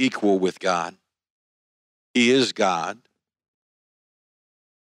 He was equal with God. He is God.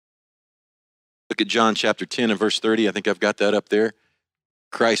 Look at John chapter 10 and verse 30. I think I've got that up there.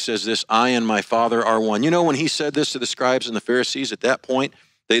 Christ says this, I and my Father are one. You know, when he said this to the scribes and the Pharisees, at that point,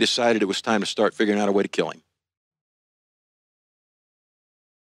 they decided it was time to start figuring out a way to kill him.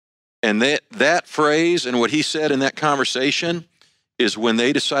 And that phrase and what he said in that conversation is when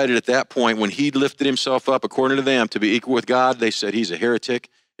they decided at that point, when he lifted himself up, according to them, to be equal with God, they said, he's a heretic.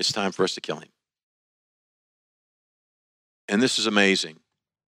 It's time for us to kill him. And this is amazing.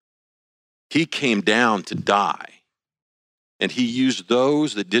 He came down to die. And he used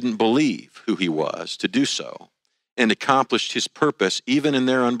those that didn't believe who he was to do so and accomplished his purpose even in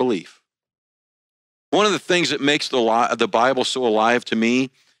their unbelief. One of the things that makes the Bible so alive to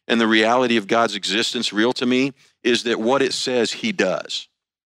me and the reality of God's existence real to me is that what it says he does.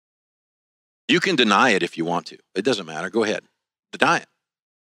 You can deny it if you want to. It doesn't matter. Go ahead. Deny it.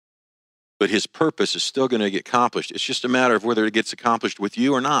 But his purpose is still going to get accomplished. It's just a matter of whether it gets accomplished with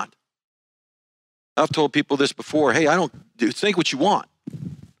you or not. I've told people this before. Hey, think what you want.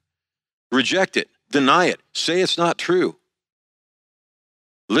 Reject it. Deny it. Say it's not true.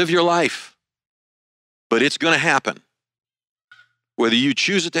 Live your life. But it's going to happen. Whether you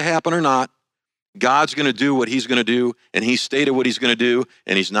choose it to happen or not, God's going to do what he's going to do, and he stated what he's going to do,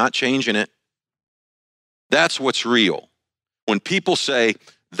 and he's not changing it. That's what's real. When people say,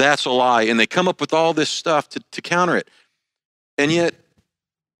 that's a lie, and they come up with all this stuff to counter it, and yet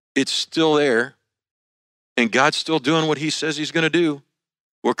it's still there, and God's still doing what he says he's going to do.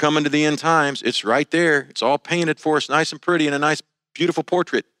 We're coming to the end times. It's right there. It's all painted for us nice and pretty in a nice, beautiful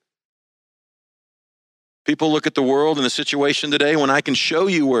portrait. People look at the world and the situation today when I can show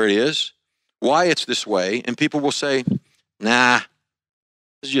you where it is, why it's this way, and people will say, nah,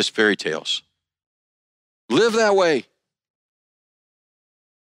 this is just fairy tales. Live that way.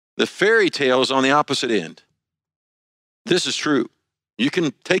 The fairy tale is on the opposite end. This is true. You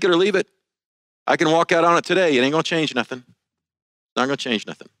can take it or leave it. I can walk out on it today. It ain't going to change nothing. It's not going to change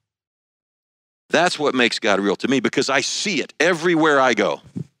nothing. That's what makes God real to me because I see it everywhere I go.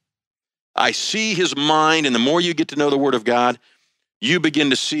 I see his mind, and the more you get to know the Word of God, you begin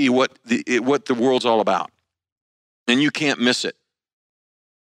to see what the world's all about. And you can't miss it.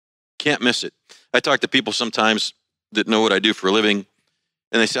 Can't miss it. I talk to people sometimes that know what I do for a living,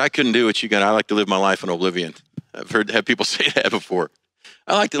 and they say, I couldn't do what you got. I like to live my life in oblivion. I've had people say that before.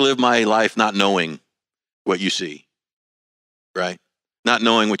 I like to live my life not knowing what you see, right? Not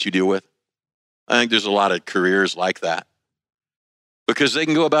knowing what you deal with. I think there's a lot of careers like that. Because they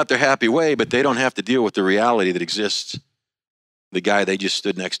can go about their happy way, but they don't have to deal with the reality that exists. The guy they just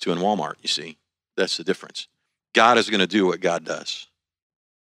stood next to in Walmart, you see. That's the difference. God is going to do what God does.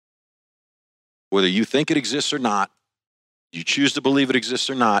 Whether you think it exists or not, you choose to believe it exists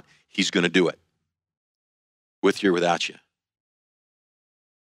or not, he's going to do it. With you or without you.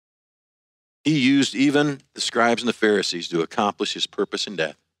 He used even the scribes and the Pharisees to accomplish his purpose in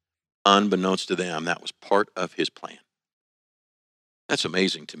death. Unbeknownst to them, that was part of his plan. That's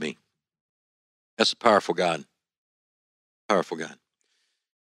amazing to me. That's a powerful God. Powerful God.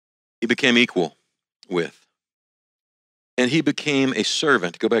 He became equal with. And he became a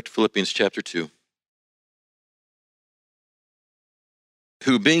servant. Go back to Philippians chapter 2.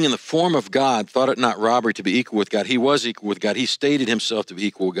 Who being in the form of God, thought it not robbery to be equal with God. He was equal with God. He stated himself to be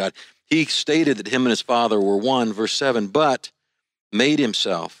equal with God. He stated that him and his Father were one, verse 7, but made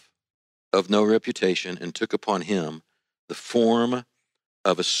himself of no reputation and took upon him the form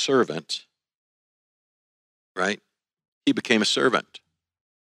of a servant, right? He became a servant.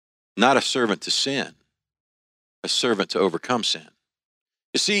 Not a servant to sin, a servant to overcome sin.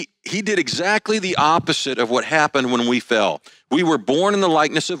 You see, he did exactly the opposite of what happened when we fell. We were born in the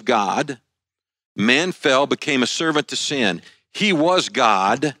likeness of God, Man fell, became a servant to sin. He was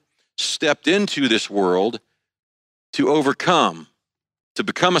God, stepped into this world to overcome, to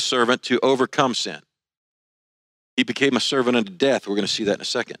become a servant, to overcome sin. He became a servant unto death. We're going to see that in a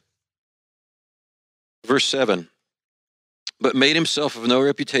second. Verse 7, but made himself of no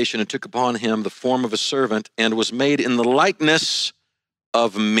reputation and took upon him the form of a servant and was made in the likeness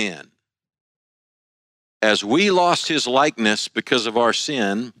of men. As we lost his likeness because of our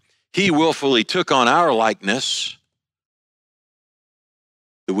sin, he willfully took on our likeness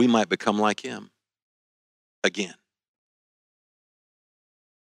that we might become like him again.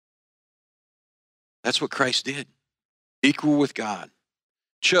 That's what Christ did. Equal with God,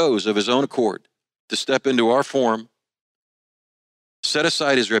 chose of his own accord to step into our form, set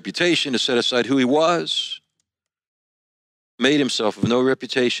aside his reputation, to set aside who he was, made himself of no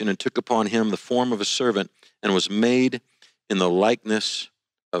reputation and took upon him the form of a servant and was made in the likeness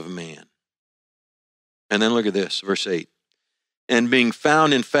of man. And then look at this, verse 8. And being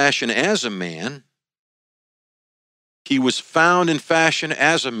found in fashion as a man, he was found in fashion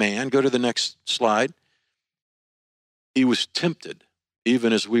as a man. Go to the next slide. He was tempted,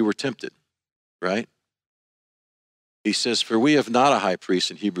 even as we were tempted, right? He says, for we have not a high priest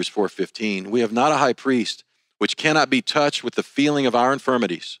in Hebrews 4:15. We have not a high priest which cannot be touched with the feeling of our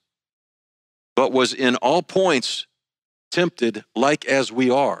infirmities, but was in all points tempted like as we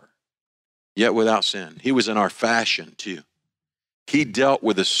are, yet without sin. He was in our fashion too. He dealt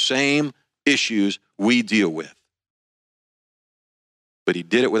with the same issues we deal with, but he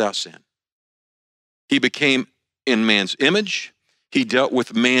did it without sin. He became in man's image. He dealt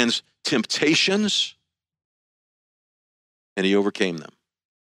with man's temptations, and he overcame them.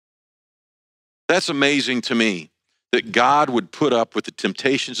 That's amazing to me, that God would put up with the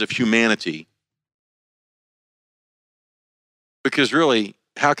temptations of humanity, because really,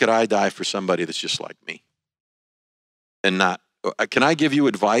 how could I die for somebody that's just like me? And not, can I give you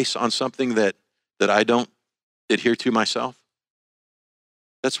advice on something that I don't adhere to myself?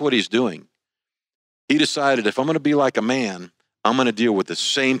 That's what he's doing. He decided, if I'm going to be like a man, I'm going to deal with the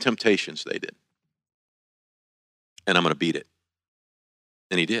same temptations they did. And I'm going to beat it.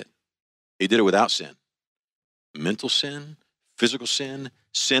 And he did. He did it without sin. Mental sin, physical sin,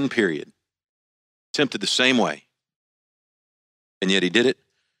 sin period. Tempted the same way. And yet he did it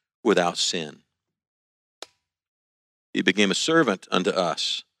without sin. He became a servant unto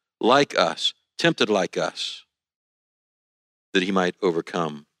us, tempted like us, that he might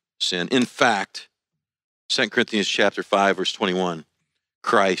overcome sin. In fact, 2 Corinthians chapter 5, verse 21,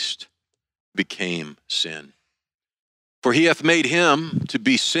 Christ became sin. For he hath made him to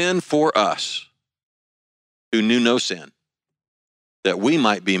be sin for us, who knew no sin, that we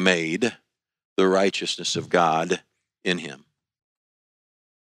might be made the righteousness of God in him.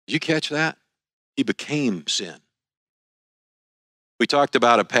 Did you catch that? He became sin. We talked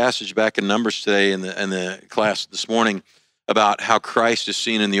about a passage back in Numbers today in the class this morning about how Christ is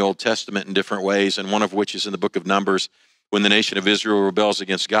seen in the Old Testament in different ways, and one of which is in the book of Numbers, when the nation of Israel rebels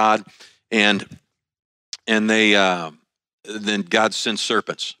against God, and then God sends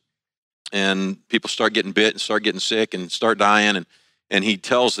serpents, and people start getting bit and start getting sick and start dying, and he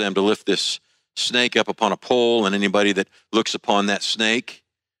tells them to lift this snake up upon a pole, and anybody that looks upon that snake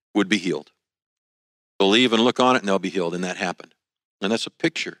would be healed. Believe and look on it, and they'll be healed, and that happened. And that's a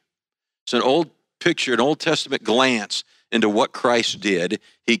picture. It's an old picture, an Old Testament glance into what Christ did.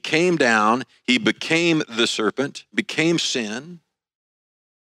 He came down, he became the serpent, became sin,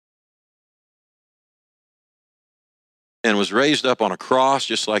 and was raised up on a cross,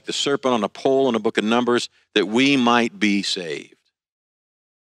 just like the serpent on a pole in the book of Numbers, that we might be saved.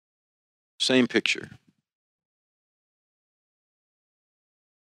 Same picture.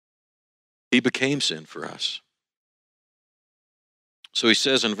 He became sin for us. So he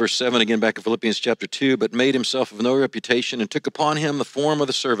says in verse 7, again back in Philippians chapter 2, but made himself of no reputation and took upon him the form of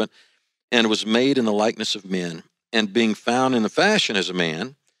the servant and was made in the likeness of men. And being found in the fashion as a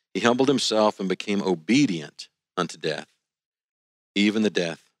man, he humbled himself and became obedient unto death, even the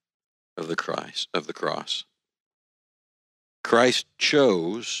death of the cross. Christ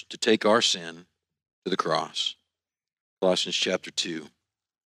chose to take our sin to the cross. Colossians chapter 2.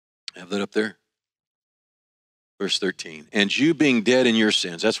 Have that up there? Verse 13. And you being dead in your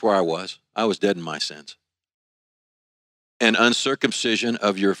sins, that's where I was. I was dead in my sins. And uncircumcision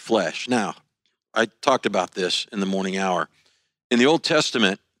of your flesh. Now, I talked about this in the morning hour. In the Old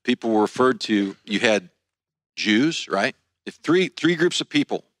Testament, people were referred to, you had Jews, right? If three groups of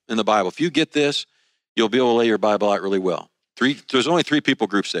people in the Bible. If you get this, you'll be able to lay your Bible out really well. There's only three people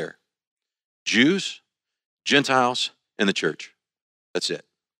groups there. Jews, Gentiles, and the church. That's it.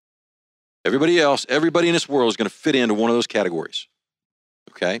 Everybody else, everybody in this world is going to fit into one of those categories.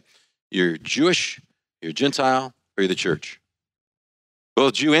 Okay? You're Jewish, you're Gentile, or you're the church.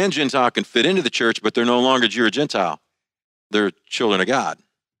 Both Jew and Gentile can fit into the church, but they're no longer Jew or Gentile. They're children of God.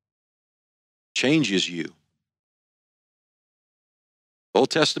 Changes you. Old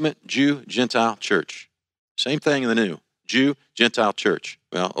Testament, Jew, Gentile, church. Same thing in the New. Jew, Gentile, church.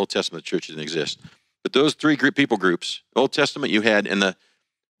 Well, Old Testament church didn't exist. But those three people groups, Old Testament you had, and the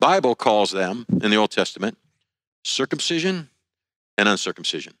Bible calls them, in the Old Testament, circumcision and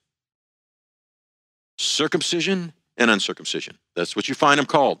uncircumcision. Circumcision and uncircumcision. That's what you find them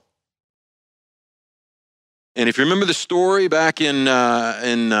called. And if you remember the story back in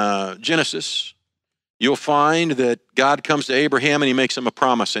Genesis, you'll find that God comes to Abraham and he makes him a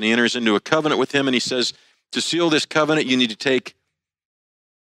promise, and he enters into a covenant with him, and he says, to seal this covenant, you need to take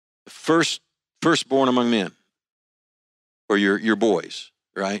the firstborn among men, or your boys,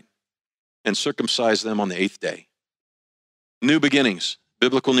 right? And circumcise them on the 8th day. New beginnings,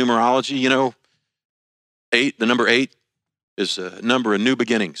 biblical numerology, you know, 8, the number 8 is a number of new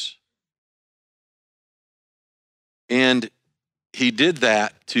beginnings. And he did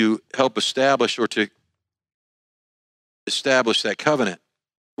that to help establish that covenant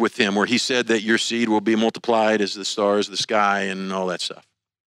with him, where he said that your seed will be multiplied as the stars of the sky and all that stuff.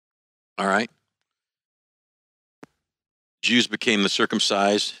 All right? Jews became the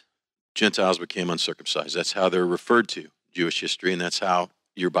circumcised, Gentiles became uncircumcised. That's how they're referred to, Jewish history, and that's how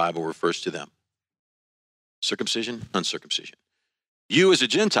your Bible refers to them. Circumcision, uncircumcision. You as a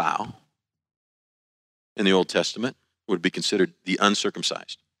Gentile in the Old Testament would be considered the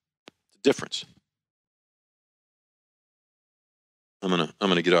uncircumcised. The difference. I'm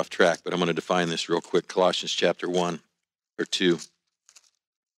gonna get off track, but I'm gonna define this real quick. Colossians chapter 1 or 2.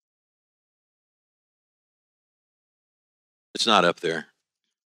 It's not up there,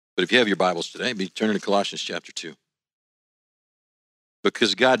 but if you have your Bibles today, be turning to Colossians chapter 2.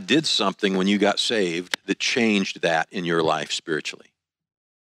 Because God did something when you got saved that changed that in your life spiritually.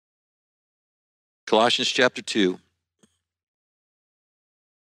 Colossians chapter 2.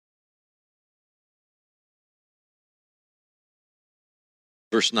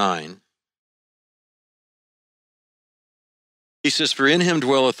 Verse 9. He says, for in him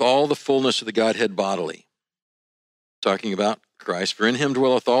dwelleth all the fullness of the Godhead bodily. Talking about Christ. For in him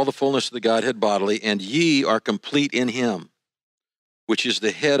dwelleth all the fullness of the Godhead bodily, and ye are complete in him, which is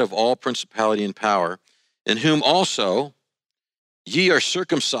the head of all principality and power, in whom also ye are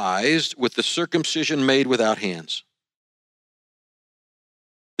circumcised with the circumcision made without hands.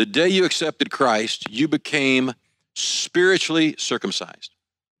 The day you accepted Christ, you became spiritually circumcised.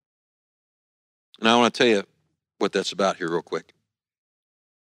 And I want to tell you what that's about here real quick.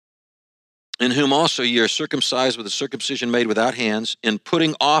 In whom also ye are circumcised with a circumcision made without hands, in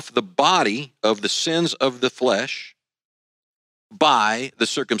putting off the body of the sins of the flesh by the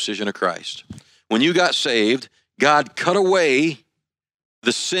circumcision of Christ. When you got saved, God cut away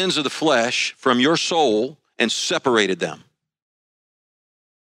the sins of the flesh from your soul and separated them.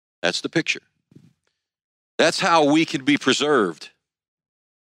 That's the picture. That's how we can be preserved.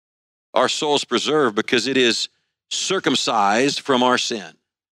 Our soul's preserved because it is circumcised from our sin.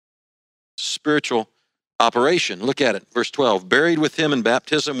 Spiritual operation. Look at it, verse 12. Buried with him in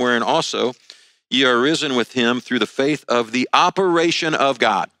baptism, wherein also ye are risen with him through the faith of the operation of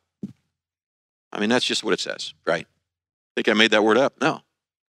God. I mean, that's just what it says, right? Think I made that word up? No.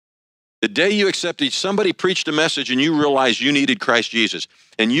 The day you accepted, somebody preached a message and you realized you needed Christ Jesus,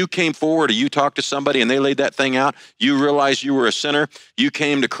 and you came forward or you talked to somebody and they laid that thing out, you realized you were a sinner, you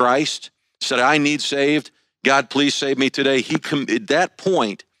came to Christ, said, I need saved, God, please save me today. At that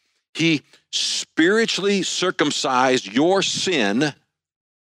point, he spiritually circumcised your sin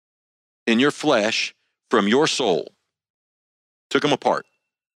in your flesh from your soul. Took them apart,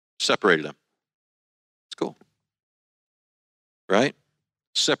 separated them. It's cool. Right?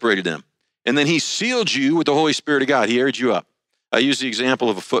 Separated them. And then he sealed you with the Holy Spirit of God. He aired you up. I use the example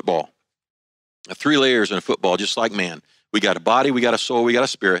of a football. 3 layers in a football, just like man. We got a body, we got a soul, we got a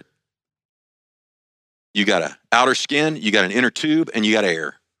spirit. You got an outer skin, you got an inner tube, and you got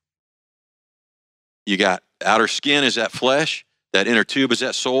air. You got outer skin is that flesh, that inner tube is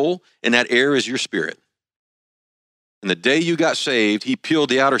that soul, and that air is your spirit. And the day you got saved, he peeled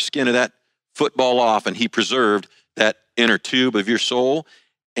the outer skin of that football off, and he preserved that inner tube of your soul,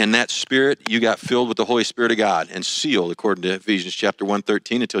 and that spirit, you got filled with the Holy Spirit of God and sealed, according to Ephesians chapter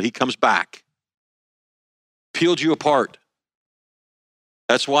 1:13, until he comes back. Peeled you apart.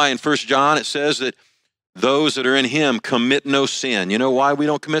 That's why in 1 John it says that those that are in him commit no sin. You know why we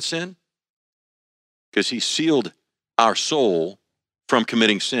don't commit sin? Because he sealed our soul from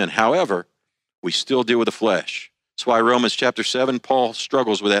committing sin. However, We still deal with the flesh. That's why Romans chapter 7, Paul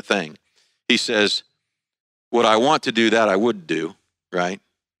struggles with that thing. He says, what I want to do, that I would do, right?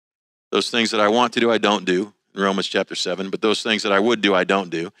 Those things that I want to do, I don't do, in Romans chapter 7. But those things that I would do, I don't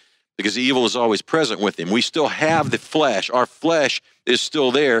do, because evil is always present with him. We still have the flesh. Our flesh is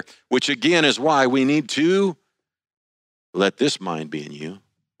still there, which again is why we need to let this mind be in you,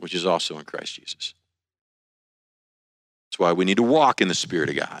 which is also in Christ Jesus. That's why we need to walk in the Spirit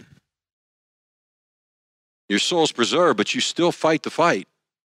of God. Your soul's preserved, but you still fight the fight.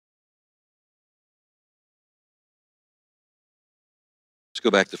 Let's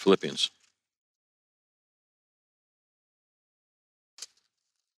go back to Philippians.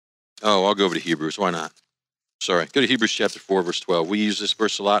 Oh, I'll go over to Hebrews. Why not? Sorry. Go to Hebrews chapter 4, verse 12. We use this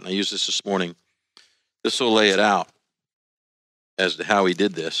verse a lot, and I used this morning. This will lay it out as to how he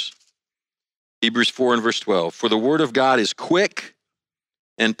did this. Hebrews 4 and verse 12. For the word of God is quick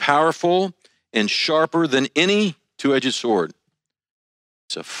and powerful and sharper than any two-edged sword.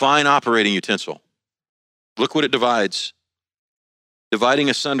 It's a fine operating utensil. Look what it divides. Dividing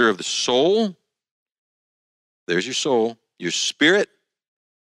asunder of the soul. There's your soul. Your spirit.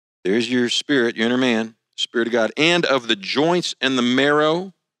 There's your spirit, your inner man, Spirit of God. And of the joints and the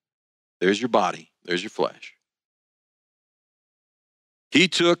marrow. There's your body. There's your flesh. He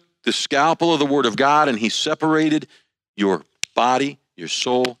took the scalpel of the word of God and he separated your body, your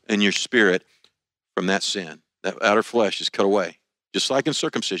soul, and your spirit from that sin. That outer flesh is cut away. Just like in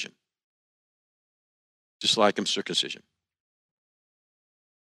circumcision. Just like in circumcision.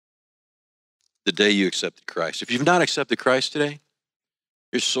 The day you accepted Christ. If you've not accepted Christ today,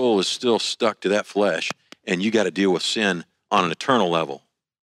 your soul is still stuck to that flesh, and you got to deal with sin on an eternal level.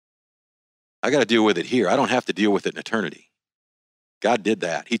 I got to deal with it here. I don't have to deal with it in eternity. God did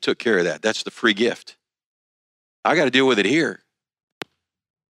that. He took care of that. That's the free gift. I got to deal with it here,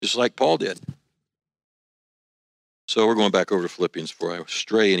 just like Paul did. So we're going back over to Philippians before I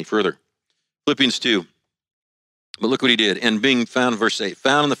stray any further. Philippians 2. But look what he did. And being found, verse 8,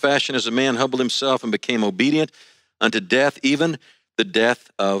 found in the fashion as a man, humbled himself and became obedient unto death, even the death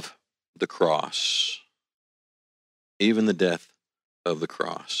of the cross. Even the death of the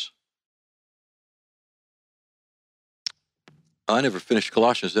cross. I never finished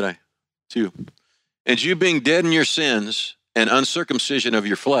Colossians, did I? 2. And you being dead in your sins and uncircumcision of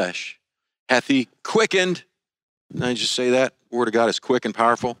your flesh, hath he quickened. Didn't I just say that? The word of God is quick and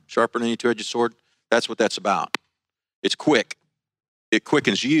powerful, sharper than any two-edged sword. That's what that's about. It's quick. It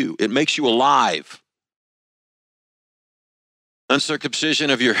quickens you. It makes you alive. Uncircumcision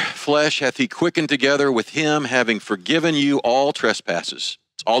of your flesh hath he quickened together with him, having forgiven you all trespasses.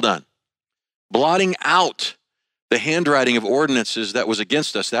 It's all done. Blotting out the handwriting of ordinances that was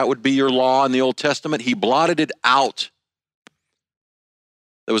against us. That would be your law in the Old Testament. He blotted it out.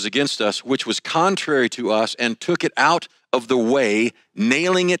 That was against us, which was contrary to us, and took it out of the way,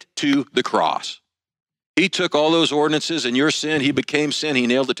 nailing it to the cross. He took all those ordinances and your sin, he became sin, he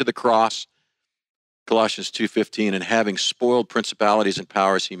nailed it to the cross. Colossians 2:15, and having spoiled principalities and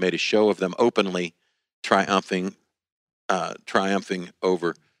powers, he made a show of them openly, triumphing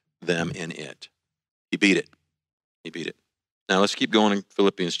over them in it. He beat it. He beat it. Now let's keep going in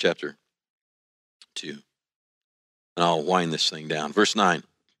Philippians chapter 2. And I'll wind this thing down. Verse 9.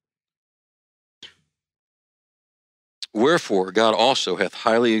 Wherefore God also hath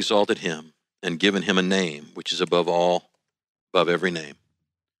highly exalted him and given him a name which is above every name.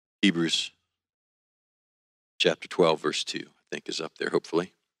 Hebrews chapter 12, verse 2, I think is up there,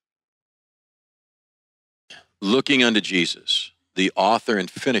 hopefully. Looking unto Jesus, the author and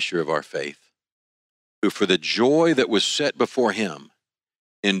finisher of our faith, who for the joy that was set before him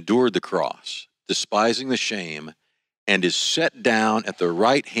endured the cross, despising the shame, and is set down at the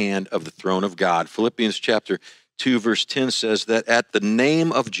right hand of the throne of God. Philippians chapter 2, verse 10 says that at the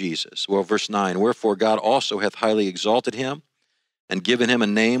name of Jesus, well, verse 9, wherefore God also hath highly exalted him and given him a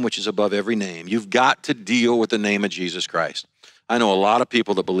name which is above every name. You've got to deal with the name of Jesus Christ. I know a lot of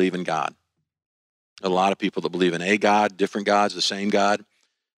people that believe in God. A lot of people that believe in a God, different gods, the same God.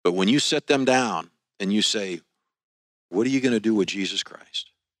 But when you set them down and you say, what are you going to do with Jesus Christ?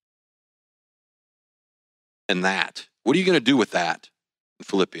 And that, what are you going to do with that? In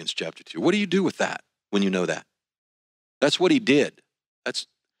Philippians chapter 2, what do you do with that when you know that? That's what he did. That's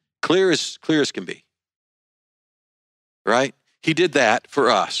clear as can be. Right? He did that for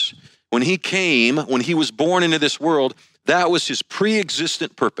us. When he came, when he was born into this world, that was his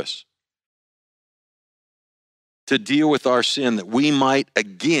pre-existent purpose. To deal with our sin, that we might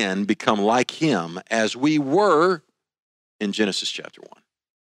again become like him as we were in Genesis chapter 1.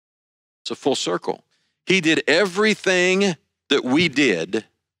 It's a full circle. He did everything that we did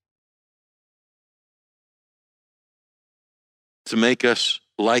to make us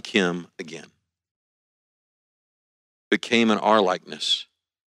like him again. Became in our likeness,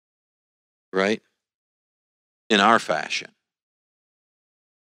 right? In our fashion.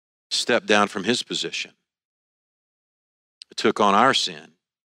 Stepped down from his position. Took on our sin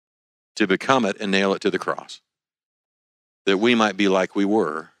to become it and nail it to the cross. That we might be like we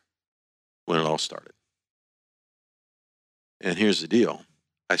were when it all started. And here's the deal.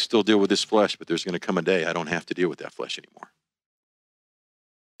 I still deal with this flesh, but there's going to come a day I don't have to deal with that flesh anymore.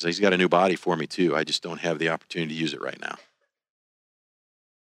 So he's got a new body for me too. I just don't have the opportunity to use it right now.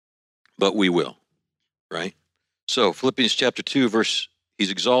 But we will, right? So Philippians chapter 2, he's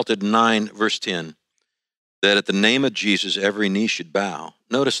exalted 9, verse 10, that at the name of Jesus every knee should bow.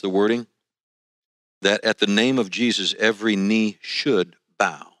 Notice the wording, that at the name of Jesus every knee should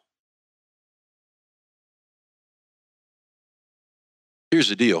bow. Here's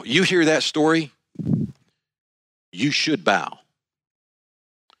the deal. You hear that story, you should bow.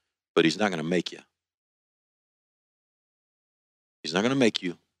 But he's not going to make you. He's not going to make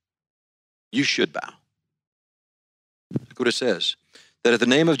you. You should bow. Look what it says. That at the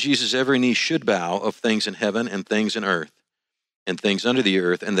name of Jesus every knee should bow, of things in heaven and things in earth and things under the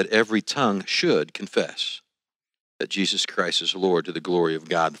earth, and that every tongue should confess that Jesus Christ is Lord, to the glory of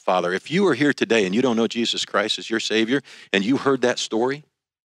God the Father. If you are here today and you don't know Jesus Christ as your Savior, and you heard that story,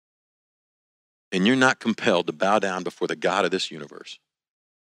 and you're not compelled to bow down before the God of this universe,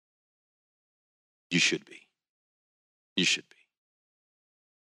 you should be. You should be.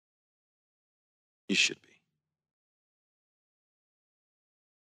 You should be.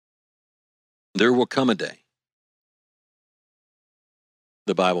 There will come a day,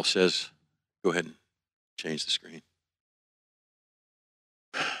 the Bible says, go ahead and change the screen.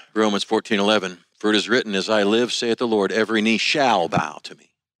 Romans 14:11, for it is written, as I live, saith the Lord, every knee shall bow to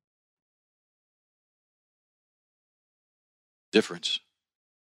me. Difference.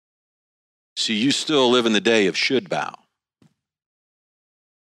 See, you still live in the day of should bow.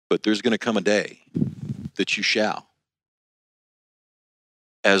 But there's going to come a day that you shall.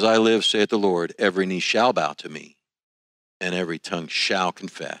 As I live, saith the Lord, every knee shall bow to me, and every tongue shall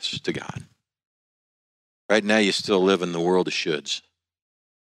confess to God. Right now, you still live in the world of shoulds.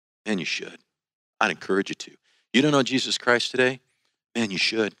 And you should. I'd encourage you to. You don't know Jesus Christ today? Man, you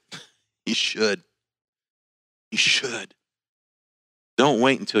should. You should. You should. Don't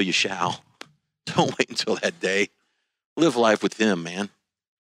wait until you shall. Don't wait until that day. Live life with him, man.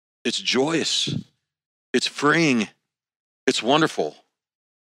 It's joyous. It's freeing. It's wonderful.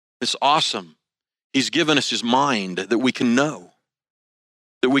 It's awesome. He's given us his mind that we can know,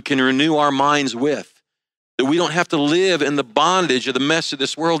 that we can renew our minds with, that we don't have to live in the bondage of the mess of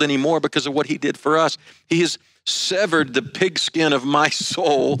this world anymore because of what he did for us. He has severed the pigskin of my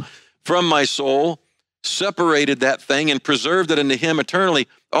soul from my soul, separated that thing and preserved it unto him eternally.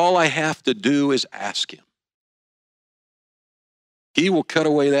 All I have to do is ask him. He will cut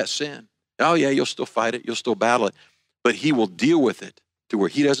away that sin. Oh yeah, you'll still fight it, you'll still battle it, but he will deal with it to where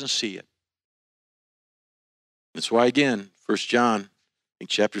he doesn't see it. That's why, again, 1 John, in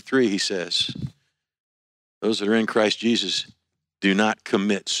chapter 3, he says, those that are in Christ Jesus do not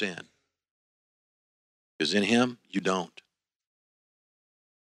commit sin. Because in him, you don't.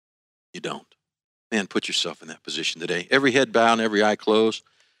 You don't. Man, put yourself in that position today. Every head bowed and every eye closed.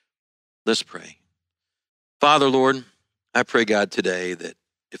 Let's pray. Father, Lord, I pray, God, today that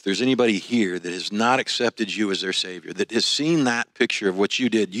if there's anybody here that has not accepted you as their Savior, that has seen that picture of what you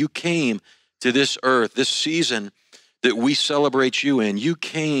did, you came to this earth, this season that we celebrate you in, you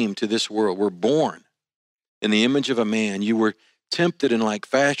came to this world. We're born in the image of a man. You were tempted in like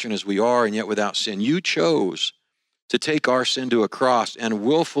fashion as we are, and yet without sin. You chose to take our sin to a cross and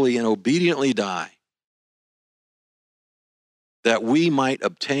willfully and obediently die, that we might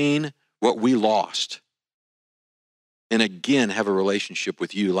obtain what we lost. And again, have a relationship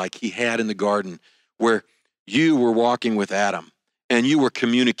with you like he had in the garden, where you were walking with Adam and you were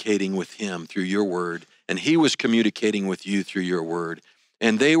communicating with him through your word, and he was communicating with you through your word.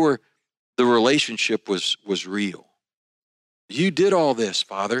 And the relationship was real. You did all this,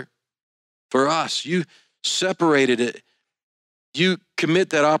 Father, for us. You separated it. You commit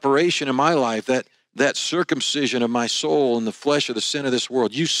that operation in my life, that circumcision of my soul and the flesh of the sin of this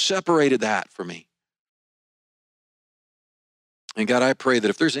world. You separated that for me. And God, I pray that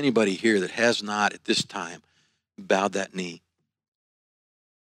if there's anybody here that has not at this time bowed that knee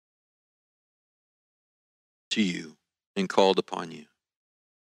to you and called upon you,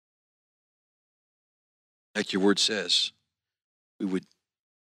 like your word says, we would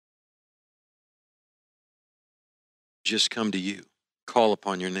just come to you, call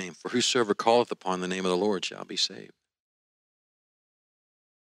upon your name. For whosoever calleth upon the name of the Lord shall be saved.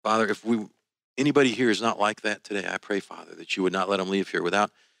 Father, if anybody here is not like that today, I pray, Father, that you would not let them leave here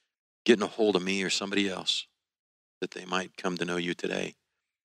without getting a hold of me or somebody else, that they might come to know you today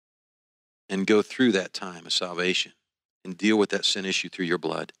and go through that time of salvation and deal with that sin issue through your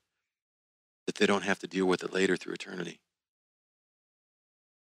blood, that they don't have to deal with it later through eternity.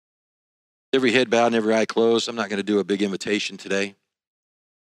 Every head bowed and every eye closed. I'm not going to do a big invitation today.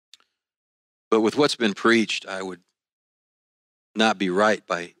 But with what's been preached, I would not be right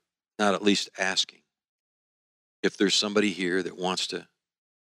by not at least asking if there's somebody here that wants to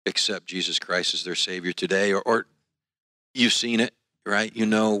accept Jesus Christ as their Savior today, or you've seen it, right? You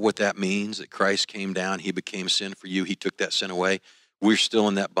know what that means, that Christ came down, he became sin for you, he took that sin away. We're still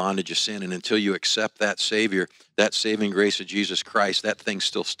in that bondage of sin, and until you accept that Savior, that saving grace of Jesus Christ, that thing's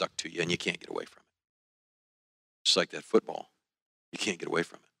still stuck to you, and you can't get away from it. Just like that football. You can't get away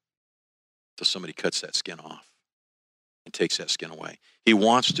from it until somebody cuts that skin off and takes that skin away. He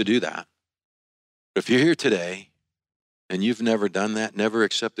wants to do that. But if you're here today and you've never done that, never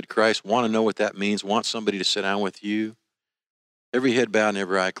accepted Christ, want to know what that means, want somebody to sit down with you, every head bowed and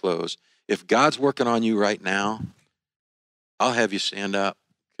every eye closed. If God's working on you right now, I'll have you stand up,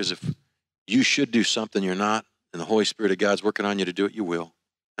 because if you should do something you're not, and the Holy Spirit of God's working on you to do it, you will.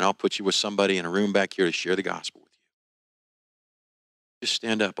 And I'll put you with somebody in a room back here to share the gospel with you. Just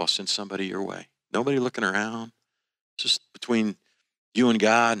stand up. I'll send somebody your way. Nobody looking around. Just between you and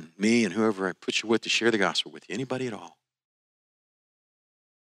God and me and whoever I put you with to share the gospel with you. Anybody at all.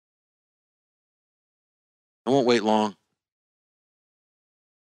 I won't wait long.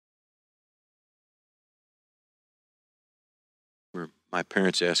 My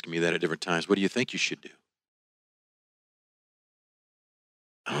parents asking me that at different times. What do you think you should do?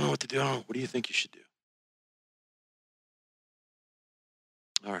 I don't know what to do. What do you think you should do?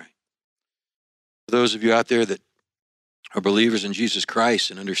 All right. For those of you out there that are believers in Jesus Christ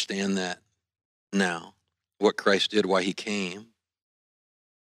and understand that now, what Christ did, why he came,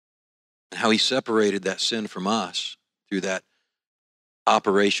 and how he separated that sin from us through that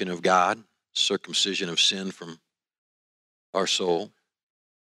operation of God, circumcision of sin from our soul.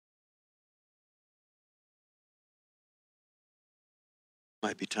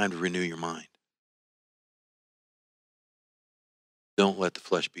 Might be time to renew your mind. Don't let the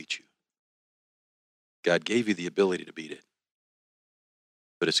flesh beat you. God gave you the ability to beat it,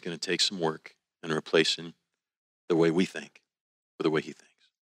 but it's going to take some work and replacing the way we think with the way he thinks.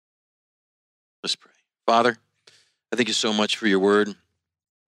 Let's pray. Father, I thank you so much for your word.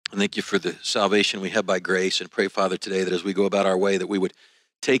 And thank you for the salvation we have by grace. And pray, Father, today that as we go about our way, that we would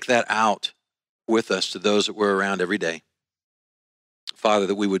take that out with us to those that we're around every day. Father,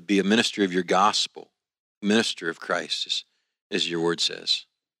 that we would be a minister of your gospel, minister of Christ, as your word says.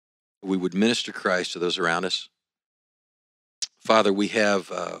 We would minister Christ to those around us. Father, we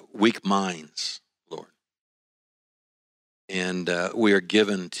have weak minds, Lord. And we are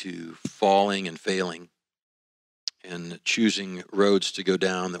given to falling and failing and choosing roads to go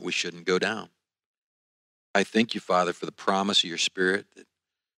down that we shouldn't go down. I thank you, Father, for the promise of your Spirit that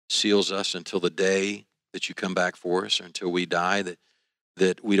seals us until the day that you come back for us, or until we die,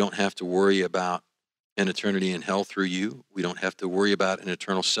 that we don't have to worry about an eternity in hell through you. We don't have to worry about an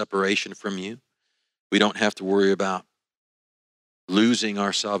eternal separation from you. We don't have to worry about losing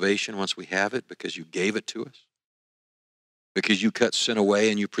our salvation once we have it, because you gave it to us, because you cut sin away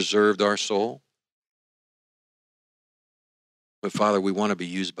and you preserved our soul. But Father, we want to be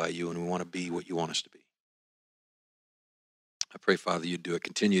used by you, and we want to be what you want us to be. I pray, Father, you'd do it.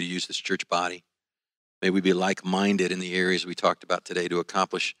 Continue to use this church body. May we be like-minded in the areas we talked about today to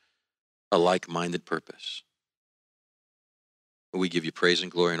accomplish a like-minded purpose. We give you praise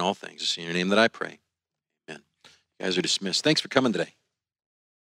and glory in all things. It's in your name that I pray. Amen. You guys are dismissed. Thanks for coming today.